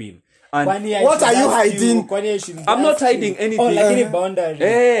just pop in. And what are you hiding? I'm not hiding anything. Oh, like boundary.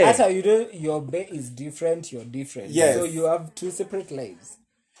 Hey. That's how you do. Your bed is different. You're different. Yes. So you have two separate lives.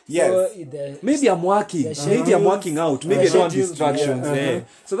 Yes. So maybe I'm working. Maybe I'm working out. Maybe I don't want distractions. Yeah.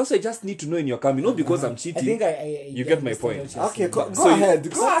 So that's why I just need to know when you're coming. Not because I'm cheating. I think you get my point. Okay, go So ahead.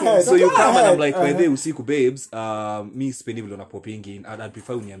 Go ahead. So you go come ahead. and I'm like, by the way, usiku babes, me spendi vile popping in. I'd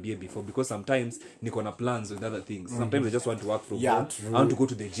prefer uniambie before because sometimes niko na plans with other things. Sometimes I just want to work from home. True. I want to go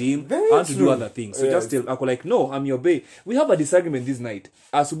to the gym. Very I want to true. do other things. So just tell Ako like, no, I'm your bae. We have a disagreement this night.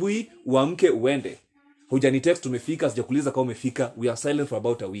 Asubuhi uamke uende. Hujani text umefika, sijakuuliza kama umefika. We are silent for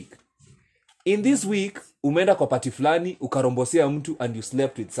about a week. In this week, umeenda kwa party fulani, ukarombosea mtu and you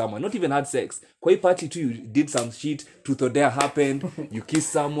slept with someone. Not even had sex. Kwa hii party too, you did some shit. Truth or dare happened. You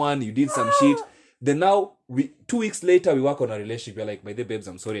kissed someone. You did some shit. Then now, 2 weeks later, we work on a relationship. You're like, by the babes,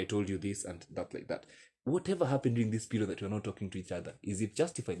 I'm sorry I told you this and that like that. Whatever happened during this period that you're not talking to each other, is it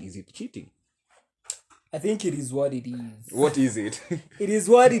justified? Is it cheating? I think it is what it is. What is it? It is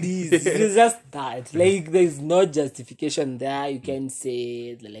what it is. It is just that. Like, there's no justification there. You can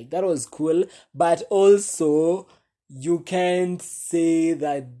say, like, that was cool. But also, you can't say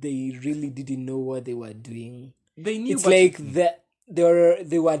that they really didn't know what they were doing. They knew. It's like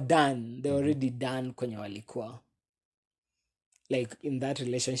they were done. They already done kwenye walikuwa. Like, in that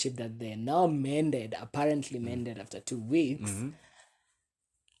relationship that they now apparently mended after 2 weeks.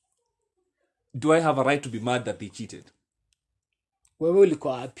 Do I have a right to be mad that they cheated? Wewe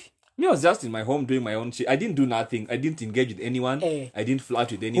ulikuwa wapi? Me, I was just in my home doing my own shit. I didn't do nothing. I didn't engage with anyone. I didn't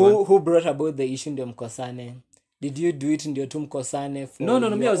flirt with anyone. Who brought about the issue ndio mkosane? Did you do it ndio tu mkosane? No.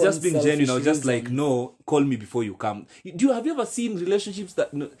 Me, I was just being genuine. I was just like, no, call me before you come. Have you ever seen relationships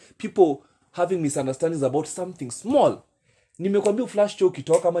that people having misunderstandings about something small? Nimekwambia flash cho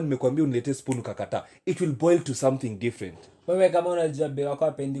ukitoka ama nimekwambia unilete spoon ukakata. It will boil to something different. Wewe kama unajua be wako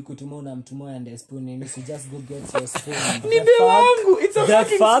apendi kutuma unamtumia and spoon and so just go get your spoon. Ni be wangu. It's a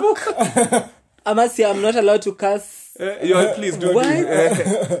fucking spoon. Amasi, I'm not allowed to curse. Please don't.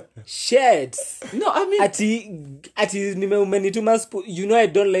 What? Shit. No, I mean ati umenituma spoon. You know I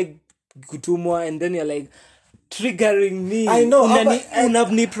don't like kutumwa and then you're like triggering me. I know.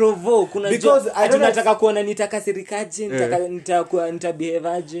 Unani provoke. Because I don't nataka kuona nitakasirikaje,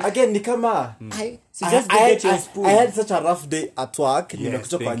 nitabehaveaje. Again, ni kama just get your spoon. I had such a rough day at work. Yes,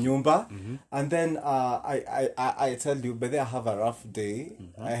 Nimekuja kwa thank you. nyumba. And then I tell you, but I have a rough day.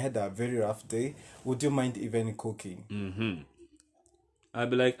 I had a very rough day. Would you mind even cooking? I'll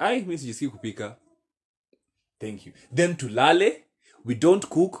be like, mimi sijisikii kupika. Thank you. Then tulale, we don't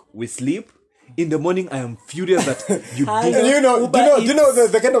cook, we sleep. In the morning, I am furious that you did. Do you know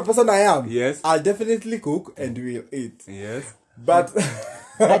the kind of person I am? Yes. I'll definitely cook and we'll eat. Yes. But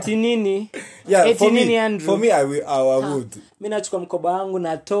Ati nini? yeah, Eti for nini, me, Andrew? for me, I would. Mimi nachukua mkoba wangu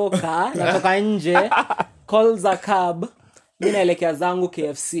natoka nje, call za cab, mimi naelekea zangu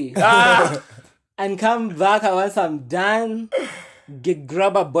KFC. And come back once I'm done.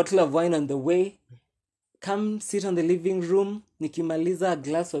 grab a bottle of wine on the way, come sit on the living room, nikimaliza a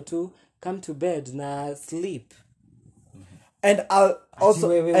glass or two, come to bed na sleep. And I'll also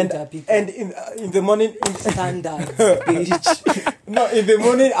wewe utapika. and in the morning Standard, bitch. no, in the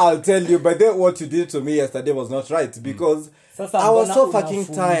morning I'll tell you, but then what you did to me yesterday was not right because Sasa I was mbona so fucking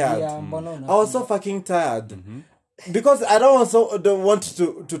unafungia, tired. mbona I was so fucking tired. Because I don't want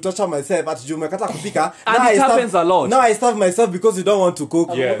to torture myself at Jumekata kupika. And it happens a lot. Now I starve myself because you don't want to cook.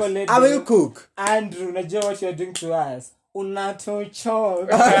 Yes. I will cook. Andrew, unajua what you're doing to us?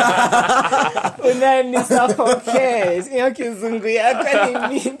 Unatochoka. Unanisuffocate. Hiyo kizungu yako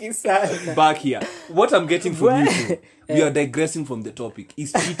ni mingi sana. Back here. What I'm getting from you two, we are digressing from the topic.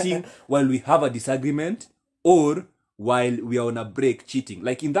 Is cheating while we have a disagreement or while we are on a break cheating?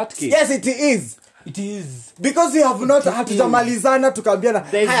 Like in that case. Yes, it is. It is. Because we have not hatujamalizana tukaambiana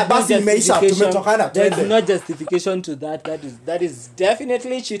haya basi imeisha tumetokana There's twende. no justification to that. That is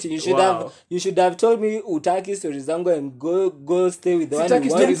definitely cheating. You should have told me utaki stories zangu and go stay with the one Sitaki you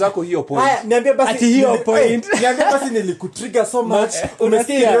stories want. zako hiyo point. Haya niambie basi Ati hiyo point. Niambie basi nilikutrigger so much. Unasikia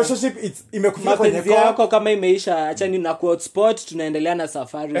unasikia? relationship imekufika kwenye Mapenzi core. yako kama imeisha, achani na quote spot, tunaendelea na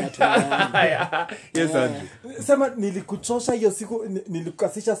safari na tunaenda. Yes, Andrew. Sema nilikuchosha hiyo siku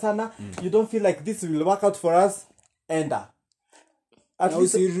nilikukasisha sana. You don't feel like this will work out for us. Enda. At Na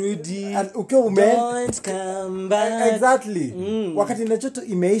least usirudi. and ukiwa Don't come back. exactly. Wakati na joto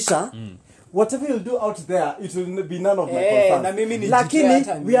imeisha. Whatever you do out there, it will be none of my na mimi concerns. nijitoe Lakini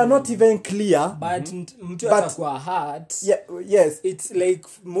hata we are not even clear. But mtu But- atakuwa hurt. Yes. It's like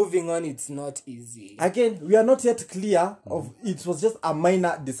moving on, it's not easy. Again, we are not yet clear of it was just a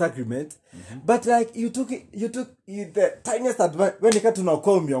minor disagreement. But like you took the tiniest advantage when nika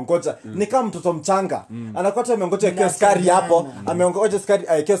tunaokoa umeongoja. Nika mtoto mchanga. Anakota ameongoja akiwa skari hapo, ameongoja skari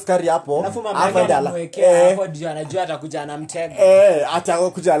akiwa skari hapo. Alafu mama yake anamwekea hapo juu, anajua atakuja anamtega.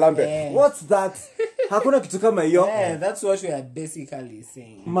 atakuja alambe. What's that? Hakuna kitu kama hiyo. Yeah, that's what we are basically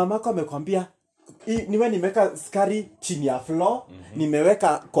saying. Mamako amekwambia niwe nimeweka skari chini ya floor,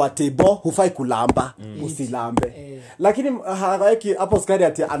 nimeweka kwa table, hufai kulamba, usilambe. Lakini haweki hapo skari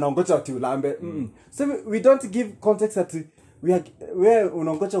ati anaongoja ati ulambe. So we don't give context that we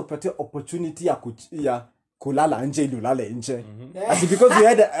unaongoja upatie opportunity ya kulala nje ili ulale nje. Ati because we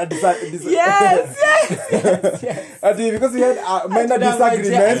had Yes. ati because we had a minor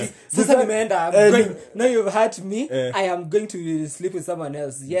disagreement. Sasa nimeenda. No, you've hurt me. I am going to sleep with someone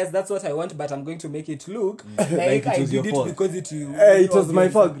else. Yes, that's what I want, but I'm going to make it look like it I was did your it fault. because it was my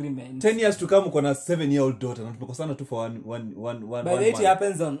fault. 10 years to come uko na 7-year-old daughter na tumekosana tu for one But it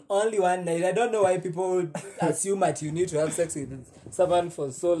happens on only one night. I don't know why people assume that you need to have sex with someone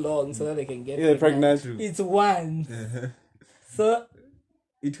for so long so that they can get pregnant. It's one. So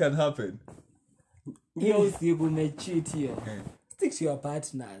It can happen. hiyo usiku umecheat hiyo. Stick to your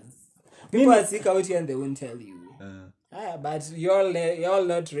partners. People are sick out here and they won't tell you. But you're all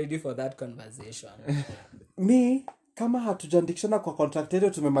not ready for that conversation. Me kama hatujaandikishana kwa contract yetu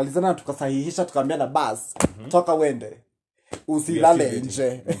tumemalizana na tukasahihisha tukaambiana bas toka wende usilale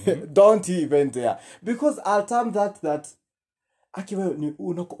nje. Don't even there because I'll term that akiwa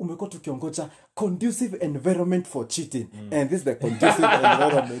umekuwa tukiongoja conducive environment for cheating and this is the conducive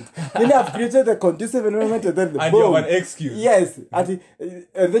environment. Then I've created the conducive environment and then the And boom. you have an excuse. Yes, and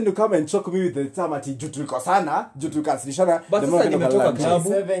then you come and choke me with the term ati jutukosana jutukasirishana. But sasa nimetoka club.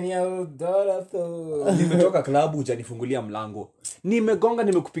 7-year-old daughter though. Nimetoka klabu hujanifungulia mlango. Nimegonga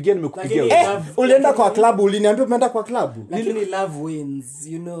nimekupigia Lakini ulienda kwa club uliniambia umeenda kwa club. Lakini love wins,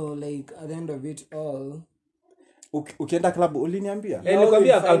 you know, like at the end of it all. Ukienda club uliniambia.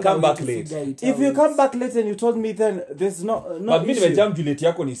 Nilikwambia I'll come back late. If you come back late and you told me then there's no But mimi issue. nimejam Juliet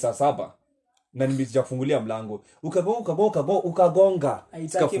yako ni saa 7 na nimekuja kufungulia mlango. Ukagonga.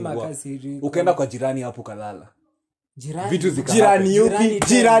 Haitaki Sikafungua. makasiriko. Ukaenda kwa jirani hapo kalala. Vitu zika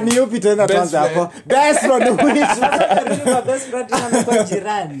Jirani yupi tena Best tuanze friend. hapo. Best friend which best friend anakuwa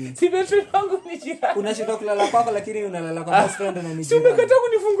jirani. Si best friend wangu ni jirani. Unashinda kulala kwako lakini unalala kwa best friend na ni Si jirani. umekataa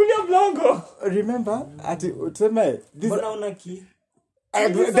kunifungulia mlango. remember ati useme this Mbona una ki?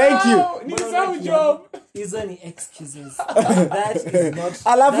 thank you. Nilisahau job. Hizo ni excuses. That is not.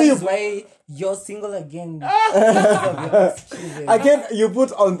 Alafu That you- is why you're single again. Because of your excuses. Again you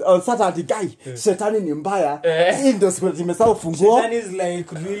put on Saturday guy shetani ni mbaya hii ndio siku nimesahau funguo. That is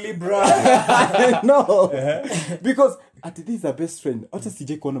like really bro. No because ati this is a best friend hata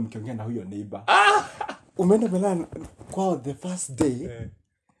sije kuona mkiongea na huyo neighbor umeenda melana kwa the first day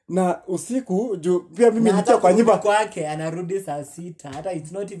na usiku juu pia mimi Na hata nikiwa kwa nyumba kwake anarudi saa 6 hata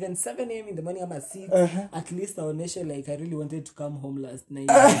it's not even 7 am in the morning ama 6 at least aoneshe like I really wanted to come home last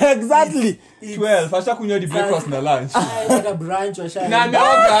night. exactly 12 asha kunywa di breakfast na lunch Like brunch or na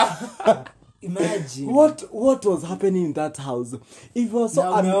ameoga. imagine what was happening in that house if you're so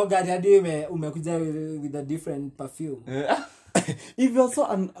na umeoga hadi umekuja with a different perfume. if you're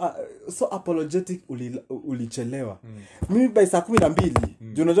so apologetic ulichelewa mimi by saa 12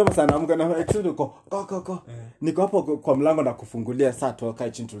 juu unajua masaa naamka na excuse ko niko hapo kwa mlango na kufungulia saa toka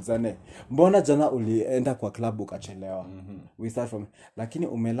chini tulizane mbona jana ulienda kwa club ukachelewa we start from lakini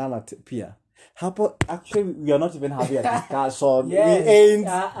umelala pia hapo actually we are not even having a discussion. Yes. We ain't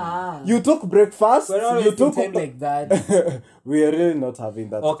you took breakfast you took like that. we are really not having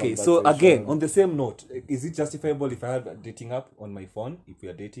that Okay, so again, on the same note, is it justifiable if I have a dating app on my phone, if we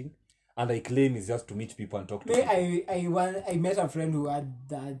are dating, and I claim it's just to meet people and talk to Me, people? I met a friend who had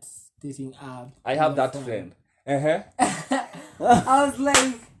that dating app. I have that phone. friend. I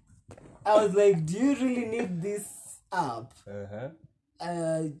was like, do you really need this app?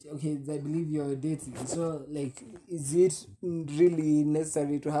 Okay, I believe you're dating. So, like, is it really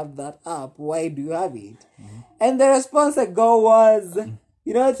necessary to have that app? Why do you have it? And the response I got was,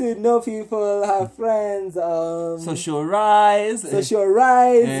 you know, to know people, have friends, Socialize.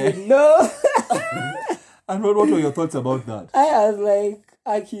 no. And what were your thoughts about that? I was like,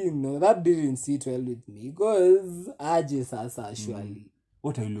 Aki, no, that didn't sit well with me. Because Aje Sasa, surely.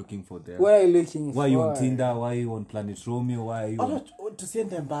 What are you looking for there? What are you looking for? Why are you on Tinder? Why are you on Planet Romeo? Why are you on...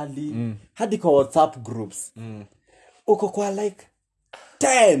 tusiende mbali hadi kwa WhatsApp groups uko kwa like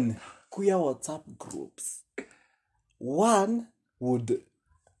 10 kuya WhatsApp groups one would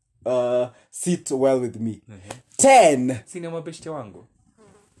sit well with me 10 Cinema beshte wangu.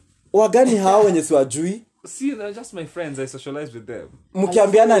 wagani hao wenye siwajui See, they're just my friends. I socialize with them.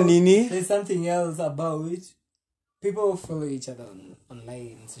 mkiambiana nini There's something else about people follow each other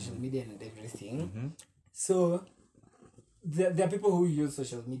online, social media and everything. So there are people who use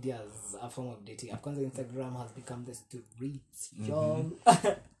social media as a form of dating. Of course, Instagram has become the streets, yo.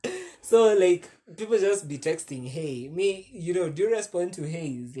 So like people just be texting, hey, me, you know, do you respond to hey?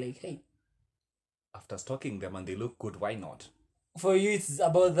 It's like, hey. After stalking them and they look good, why not? For you, it's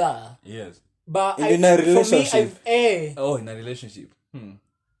about that. Yes. But in a relationship. For me, Oh, in a relationship. do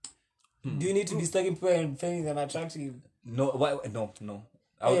you need to be stalking people and finding them attractive? No, why? No.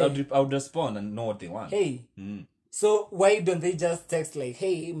 I would respond and know what they want. Hey. So why don't they just text like,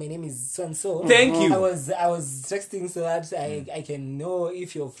 hey, my name is so and so. Thank you. I was texting so that I can know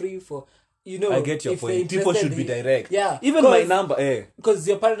if you're free for, you know. I get your if they're point. People should be interested, direct. Yeah. Even my number, Because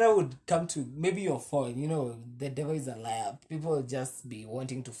your partner would come to maybe your phone, you know, the devil is a liar. People will just be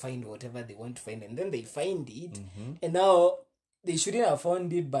wanting to find whatever they want to find, and then they find it, and now they shouldn't have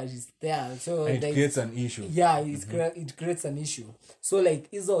found it, but it's there. So And it like, creates an issue. yeah, it creates an issue. So like,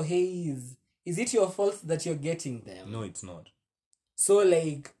 is it your fault that you're getting them? No, it's not. So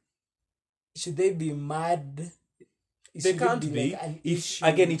like, should they be mad? They Should can't it be. like an If issue?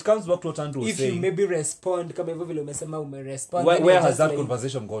 again, it comes back to what Andrew was If you saying. maybe respond, kama hivyo vile umesema umerespond, Where then you're has just that like,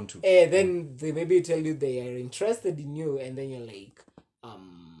 conversation gone to? then they maybe tell you they are interested in you, and then you're like,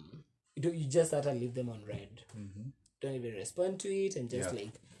 you just have to leave them on red. Don't even respond to it, and just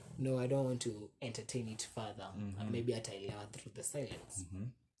like, no, I don't want to entertain it further. And maybe I allow through the silence.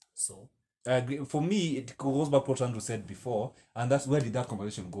 So I agree. For me, it goes back to what Andrew said before, and that's where did that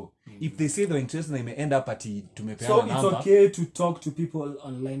conversation go? If they say they're interested, they may end up at tumepeana so number. it's okay to talk to people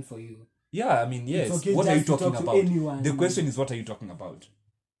online for you. Yeah, I mean, yes. It's okay What are you just to talking talk to about? anyone. The question is, what are you talking about?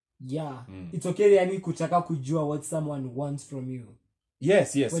 Yeah, it's okay. Yani kutaka kujua what someone wants from you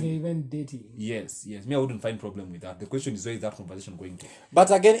Yes. when you're even dating. Yes. Me, I wouldn't find problem with that. The question is, where is that conversation going to?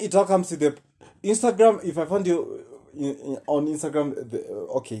 But again, it all comes to the Instagram. If I found you on Instagram,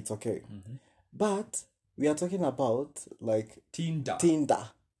 okay, it's okay. But we are talking about like Tinder,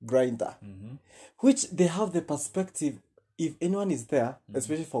 Grindr, which they have the perspective. If anyone is there,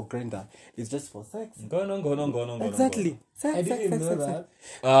 especially for Grindr, it's just for sex. Go on. Exactly. Sex, I didn't sex, know sex,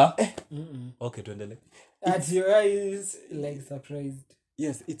 that. sex. Okay, tuendele. At your eyes, like surprised.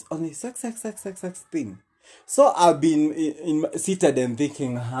 Yes, it's only sex thing. So I've been seated and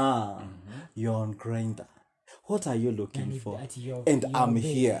thinking, you're on Grindr. What are you looking for? And I'm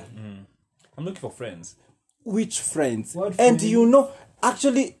here. I'm looking for friends. Which friends? What And friends? you know,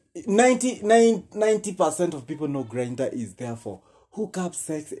 actually, 90% of people know Grindr is there for hookup,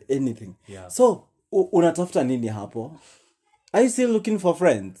 sex, anything. Yeah. So, unatafuta nini hapo? Are you still looking for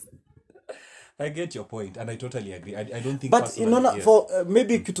friends? I get your point, and I totally agree. I don't think. But you know, for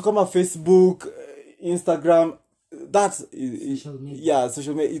maybe kitu kama Facebook, Instagram, that's Social media. yeah,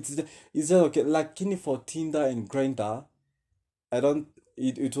 social media. It's just okay. Like kini for Tinder and Grindr,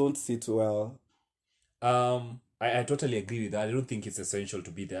 it won't sit well. I totally agree with that. I don't think it's essential to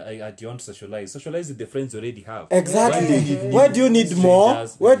be there. Do you want to socialize? Socialize with the friends you already have. Exactly. Where do you need more?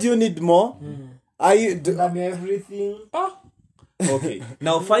 strangers? Where do you need more? Are you Tell me everything. Okay.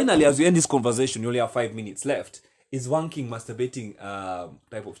 Now, finally, as we end this conversation, you only have 5 minutes left. Is wanking, masturbating,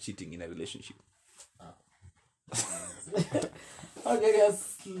 type of cheating in a relationship? Okay,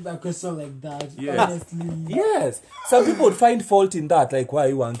 yes, a question like that. Yes. Honestly. Yes. Some people would find fault in that. Like, why are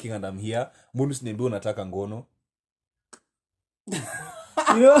you wanking and I'm here? Mbona usiniambie unataka ngono?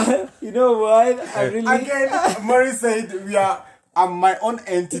 You know what? I really again? Murray said I'm my own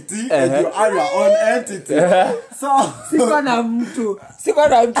entity and you are your own entity. So Siko na mtu.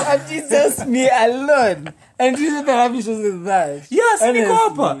 I'm just me alone. And really the rubbish is with that. Yes, Honestly. niko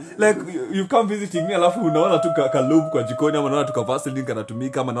hapa. Like, you come visiting me, alafu unaona tu ka lube kwa jikoni, ama unaona tu ka vaseline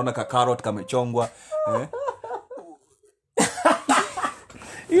kanatumika, ama unaona ka carrot kamechongwa.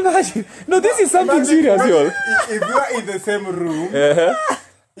 Imagine. No, this is something serious, y'all. if you're in the same room,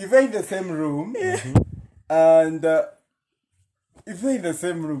 if you're in the same room, and if you're in the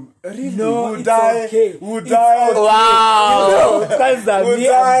same room, really, No, would it's die, okay. would It's die. okay. Wow. Because Would me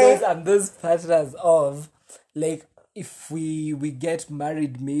I- and those partners of, like, if we get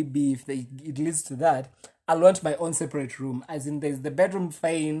married, maybe if it leads to that, I'll want my own separate room. As in, there's the bedroom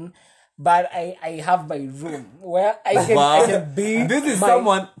fine, but I have my room where I can be. This is my-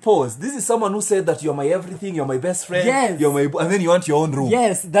 someone, pause. This is someone who said that you're my everything, you're my best friend, Yes. you're my, and then you want your own room.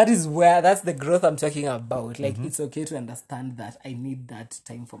 Yes, that's the growth I'm talking about. Like, it's okay to understand that I need that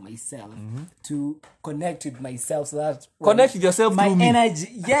time for myself to connect with myself, so that Connect with yourself my through me. energy.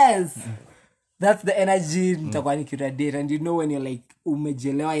 Yes, that's the energy nitakuwa nikiradiate. And you know, when you're like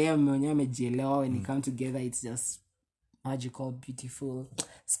umejielewa, yeye mwenyewe amejielewa, when you come together, it's just magical, beautiful,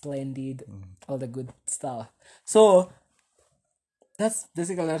 splendid, all the good stuff. So that's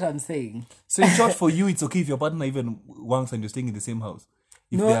basically what I'm saying. So in short, for you, it's okay if your partner even wanks and you're staying in the same house.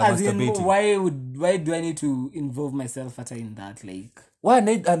 If No, they are as in, masturbating. why do I need to involve myself further in that? Like, Why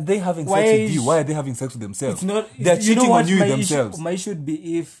are they having Why sex with is- you? Why are they having sex with themselves? it's not. They're you know cheating what on you my with themselves. my should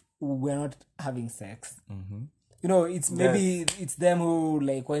be if we're not having sex. You know, it's maybe it's them who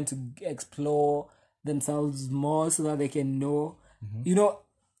like want to explore themselves more so that they can know. You know,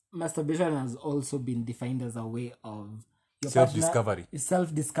 masturbation has also been defined as a way of your Self-discovery.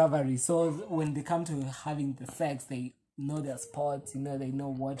 Self-discovery. So when they come to having the sex, they know their spots. You know, they know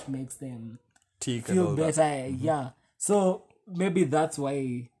what makes them Tick and all feel that. better. Yeah. So maybe that's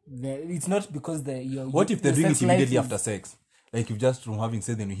why it's not because What if they're your doing sex it life immediately is- after sex? Like you've just from having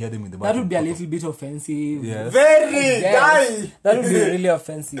sex, then you hear them in the That bathroom. would be a little bit offensive. Yes. Very Yes. die. That would be really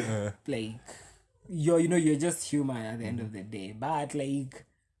offensive. Like you're just human at the end of the day. But like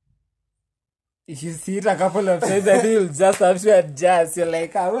if you see it a couple of times, I think you'll just have to adjust. You're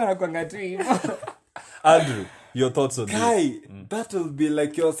like, I wanna kwanga tu hivo. Andrew, your thoughts on this? Guy, that will be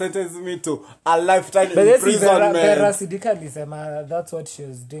like you're sentencing me to a lifetime But this is imprisonment. Vera Sidika alisema that's what she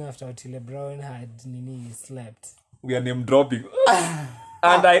was doing after Otile Brown had slept. We are name dropping.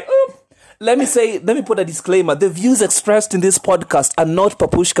 And let me put a disclaimer. The views expressed in this podcast are not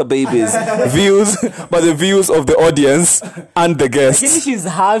Papushka Baby's views, but the views of the audience and the Actually, guests. she's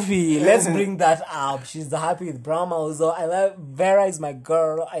happy. Let's bring that up. She's happy with Brahma also. I love Vera is my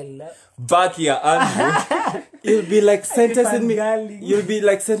girl. I love Back here, Andrew. You'll be like sentencing me. Fangali. You'll be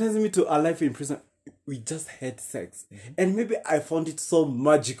like sentencing me to a life in prison. We just had sex, and maybe I found it so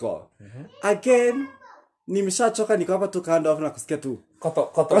magical. Again, nimeshachoka niko hapa tu kando afu nakusikia tu.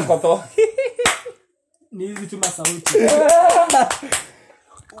 Koto. ni hizi tu masauti.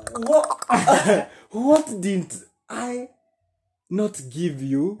 What didn't I not give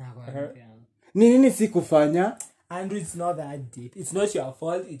you? Nini sikufanya? Andrew, it's not that deep. It's not your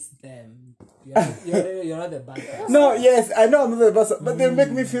fault. It's them. You're not the bad person. No, yes, I know I'm not the boss, but they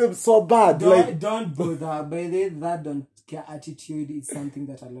make me feel so bad. Don't bother. But that don't care attitude is something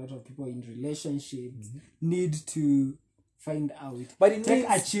that a lot of people in relationships need to find out. But it take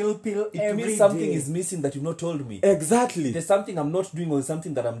means- a chill pill It every means something day. is missing that you've not told me. Exactly. There's something I'm not doing or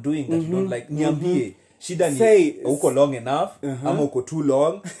something that I'm doing that you don't like. Niambie. Shida ni Say- uko long enough, ama uko too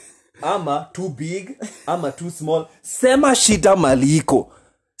long, ama too big, ama too small. Sema shida maliko.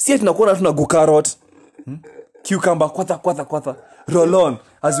 Si ati nakuona tuna carrot. Cucumber kwatha. Roll on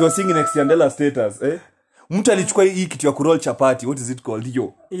as you were singing next Yandela status, eh? Mtu alichukua hii kitu ya kuroll chapati. What is it called?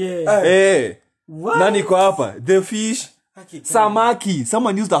 Yo. Yeah. What? Nani kwa hapa? The fish. Samaki.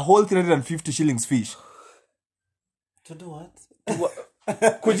 Someone used a whole 350 shillings fish. To do what?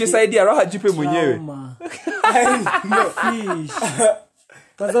 Kujisaidia raha jipe mwenyewe. Trauma. Fish.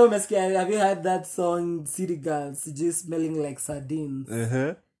 Kwanza umesikia, have you heard that song City Girls just smelling like sardines?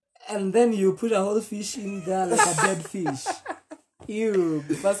 And then you put a whole fish in there like a dead fish. Ew.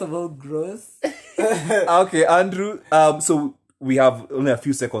 First of all, gross. Okay, Andrew. So we have only a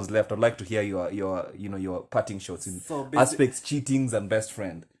few seconds left. I'd like to hear your parting shots in aspects, cheatings, and best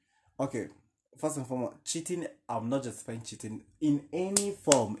friend. Okay. First and foremost, cheating, I'm not justifying cheating in any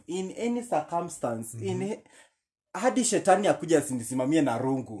form, in any circumstance, hadi shetani akuja asinisimamie na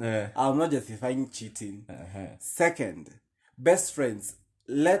rungu. I'm not justifying cheating. Second, best friends.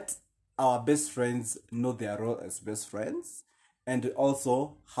 Let our best friends know their role as best friends, and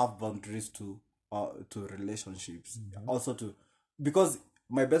also have boundaries to relationships. Also because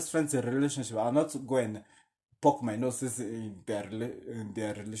my best friends in relationship, I'll not go and poke my noses in their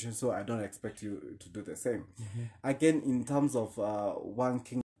relationship, so I don't expect you to do the same. Again, in terms of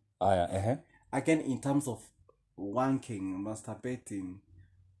wanking, again, in terms of wanking, masturbating,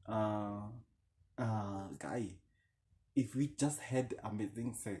 guy, if we just had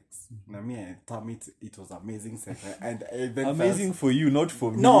amazing sex, it was amazing sex, and I even amazing for you, not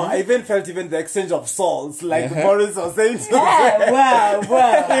for me. No, I even felt the exchange of souls, like Morris was saying. Wow.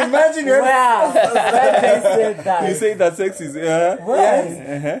 Imagine that. You say that sex is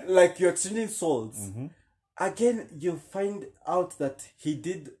yes, like you're exchanging souls. Again, you find out that he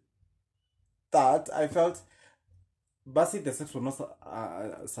did that. I felt, Basi, the sex was not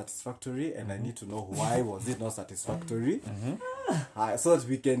satisfactory, and I need to know why was it not satisfactory, so that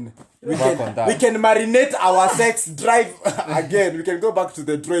we can marinate our sex drive again. We can go back to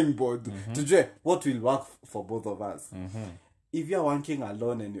the drawing board to do what will work for both of us. If you are working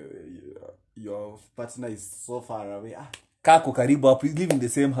alone and your partner is so far away, kako karibu hapo, you live in the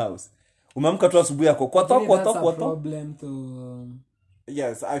same house, umeamka tu asubuhi yako kwa problem to.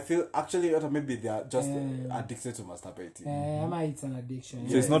 Yes, I feel actually maybe they are just addicted to masturbating. It's an addiction.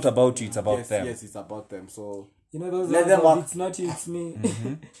 So it's not about you, it's about them. Yes, it's about them. So those let them work. It's not you, it's me.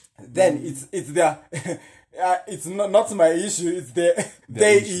 Then it's their it's not my issue, it's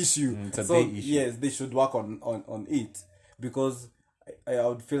their issue. It's a so their issue. Yes, they should work on it, because I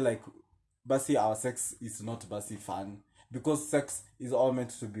would feel like Basi, our sex is not Basi fun, because sex is all meant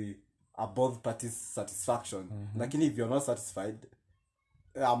to be a both parties satisfaction. Like if you're not satisfied,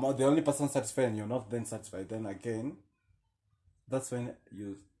 I'm the only person satisfied and you're not then satisfied, then again, that's when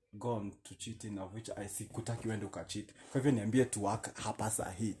you go on to cheating, of which I see kutaki wende ukacheat. Kwa hivyo niambie to work hapa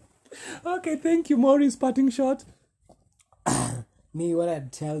sahi. Okay, thank you, Maurice. Parting shot. Me, what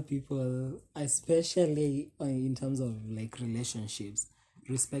I'd tell people, especially in terms of like relationships,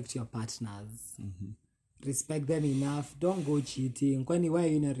 respect your partners. Respect them enough. Don't go cheating. Kwani, why are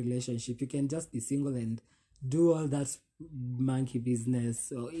you in a relationship? You can just be single and do all that monkey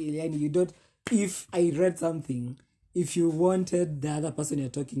business. Or you don't. If I read something, if you wanted the other person you're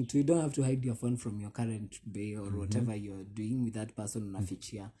talking to, you don't have to hide your phone from your current bae or whatever you're doing with that person on a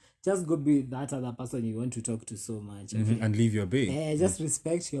feature. Just go be that other person you want to talk to so much. Okay? And leave your bae. Just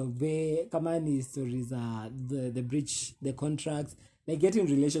respect your bae. Kamani stories are the breach, the contracts. Like getting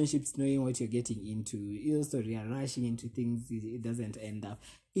relationships, knowing what you're getting into. You story are rushing into things, it doesn't end up.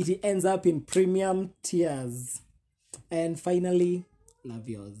 It ends up in premium tiers. And finally, love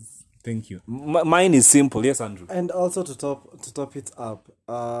yours. Thank you. Mine is simple. Yes, Andrew. And also to top it up,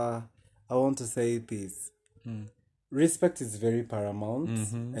 I want to say this. Respect is very paramount,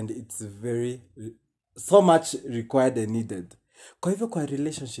 and it's very so much required and needed. Kwa hivyo kwa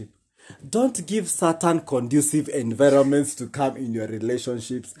relationship, don't give certain conducive environments to come in your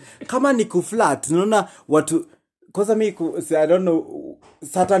relationships. Kama ni kuflat, unaona watu, cause I don't know,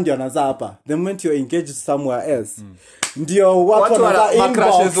 certain ndio anaza hapa. The moment you're engaged somewhere else, ndio watu wanaza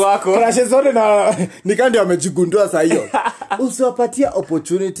inbox crashes zote na nika ndio amejigundua saa hiyo. Usiwapatie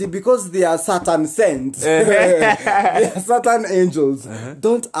opportunity, because they are certain saints. They are certain angels.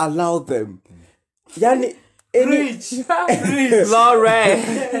 Don't allow them. Yani any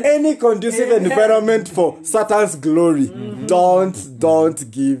conducive environment for Satan's glory, don't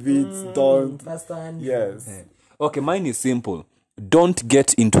give it. Don't. Yes. Okay, mine is simple. Don't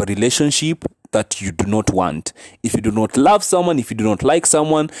get into a relationship that you do not want. If you do not love someone, if you do not like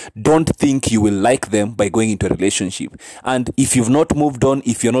someone, don't think you will like them by going into a relationship. And if you've not moved on,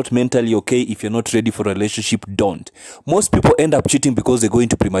 if you're not mentally okay, if you're not ready for a relationship, don't. Most people end up cheating because they go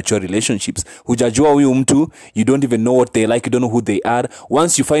into premature relationships. Hujajua huyu mtu, you don't even know what they like, you don't know who they are.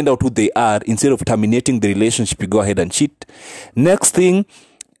 Once you find out who they are, instead of terminating the relationship, you go ahead and cheat. Next thing,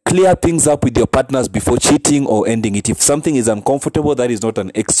 clear things up with your partners before cheating or ending it. If something is uncomfortable, that is not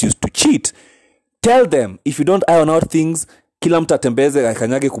an excuse to cheat. Tell them. If you don't iron out things, kila mtu atembeze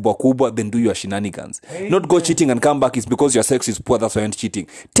akanyage kubwa kubwa, then do your shenanigans. Not go cheating and come back is because your sex is poor, that's why you're cheating.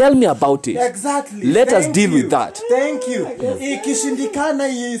 Tell me about it. Exactly. Let us Thank deal you. with that. Thank you. Ikishindikana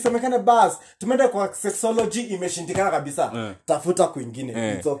isemekane bas tumeenda kwa sexology imeshindikana kabisa, tafuta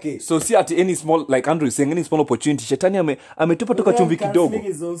kwingine. It's okay. So see, at any small, like Andrew is saying, any small opportunity, shetani ametupa toka chumvi kidogo.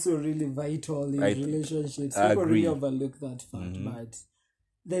 Counseling is also really vital in relationships. I People really agree. overlook that fact, but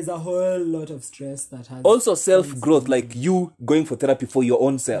there's a whole lot of stress that has Also self-growth, like you going for therapy for your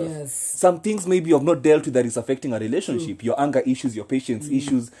own self. Yes. Some things maybe you have not dealt with that is affecting a relationship, your anger issues, your patience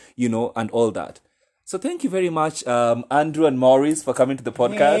issues, and all that. So thank you very much, Andrew and Maurice, for coming to the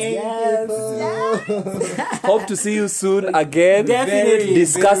podcast. Hope to see you soon again. Definitely.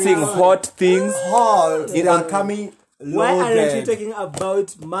 Discussing hot things. Hot. They are coming. Why aren't you loaded. talking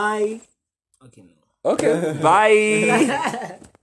about my... Okay, no. Okay, bye.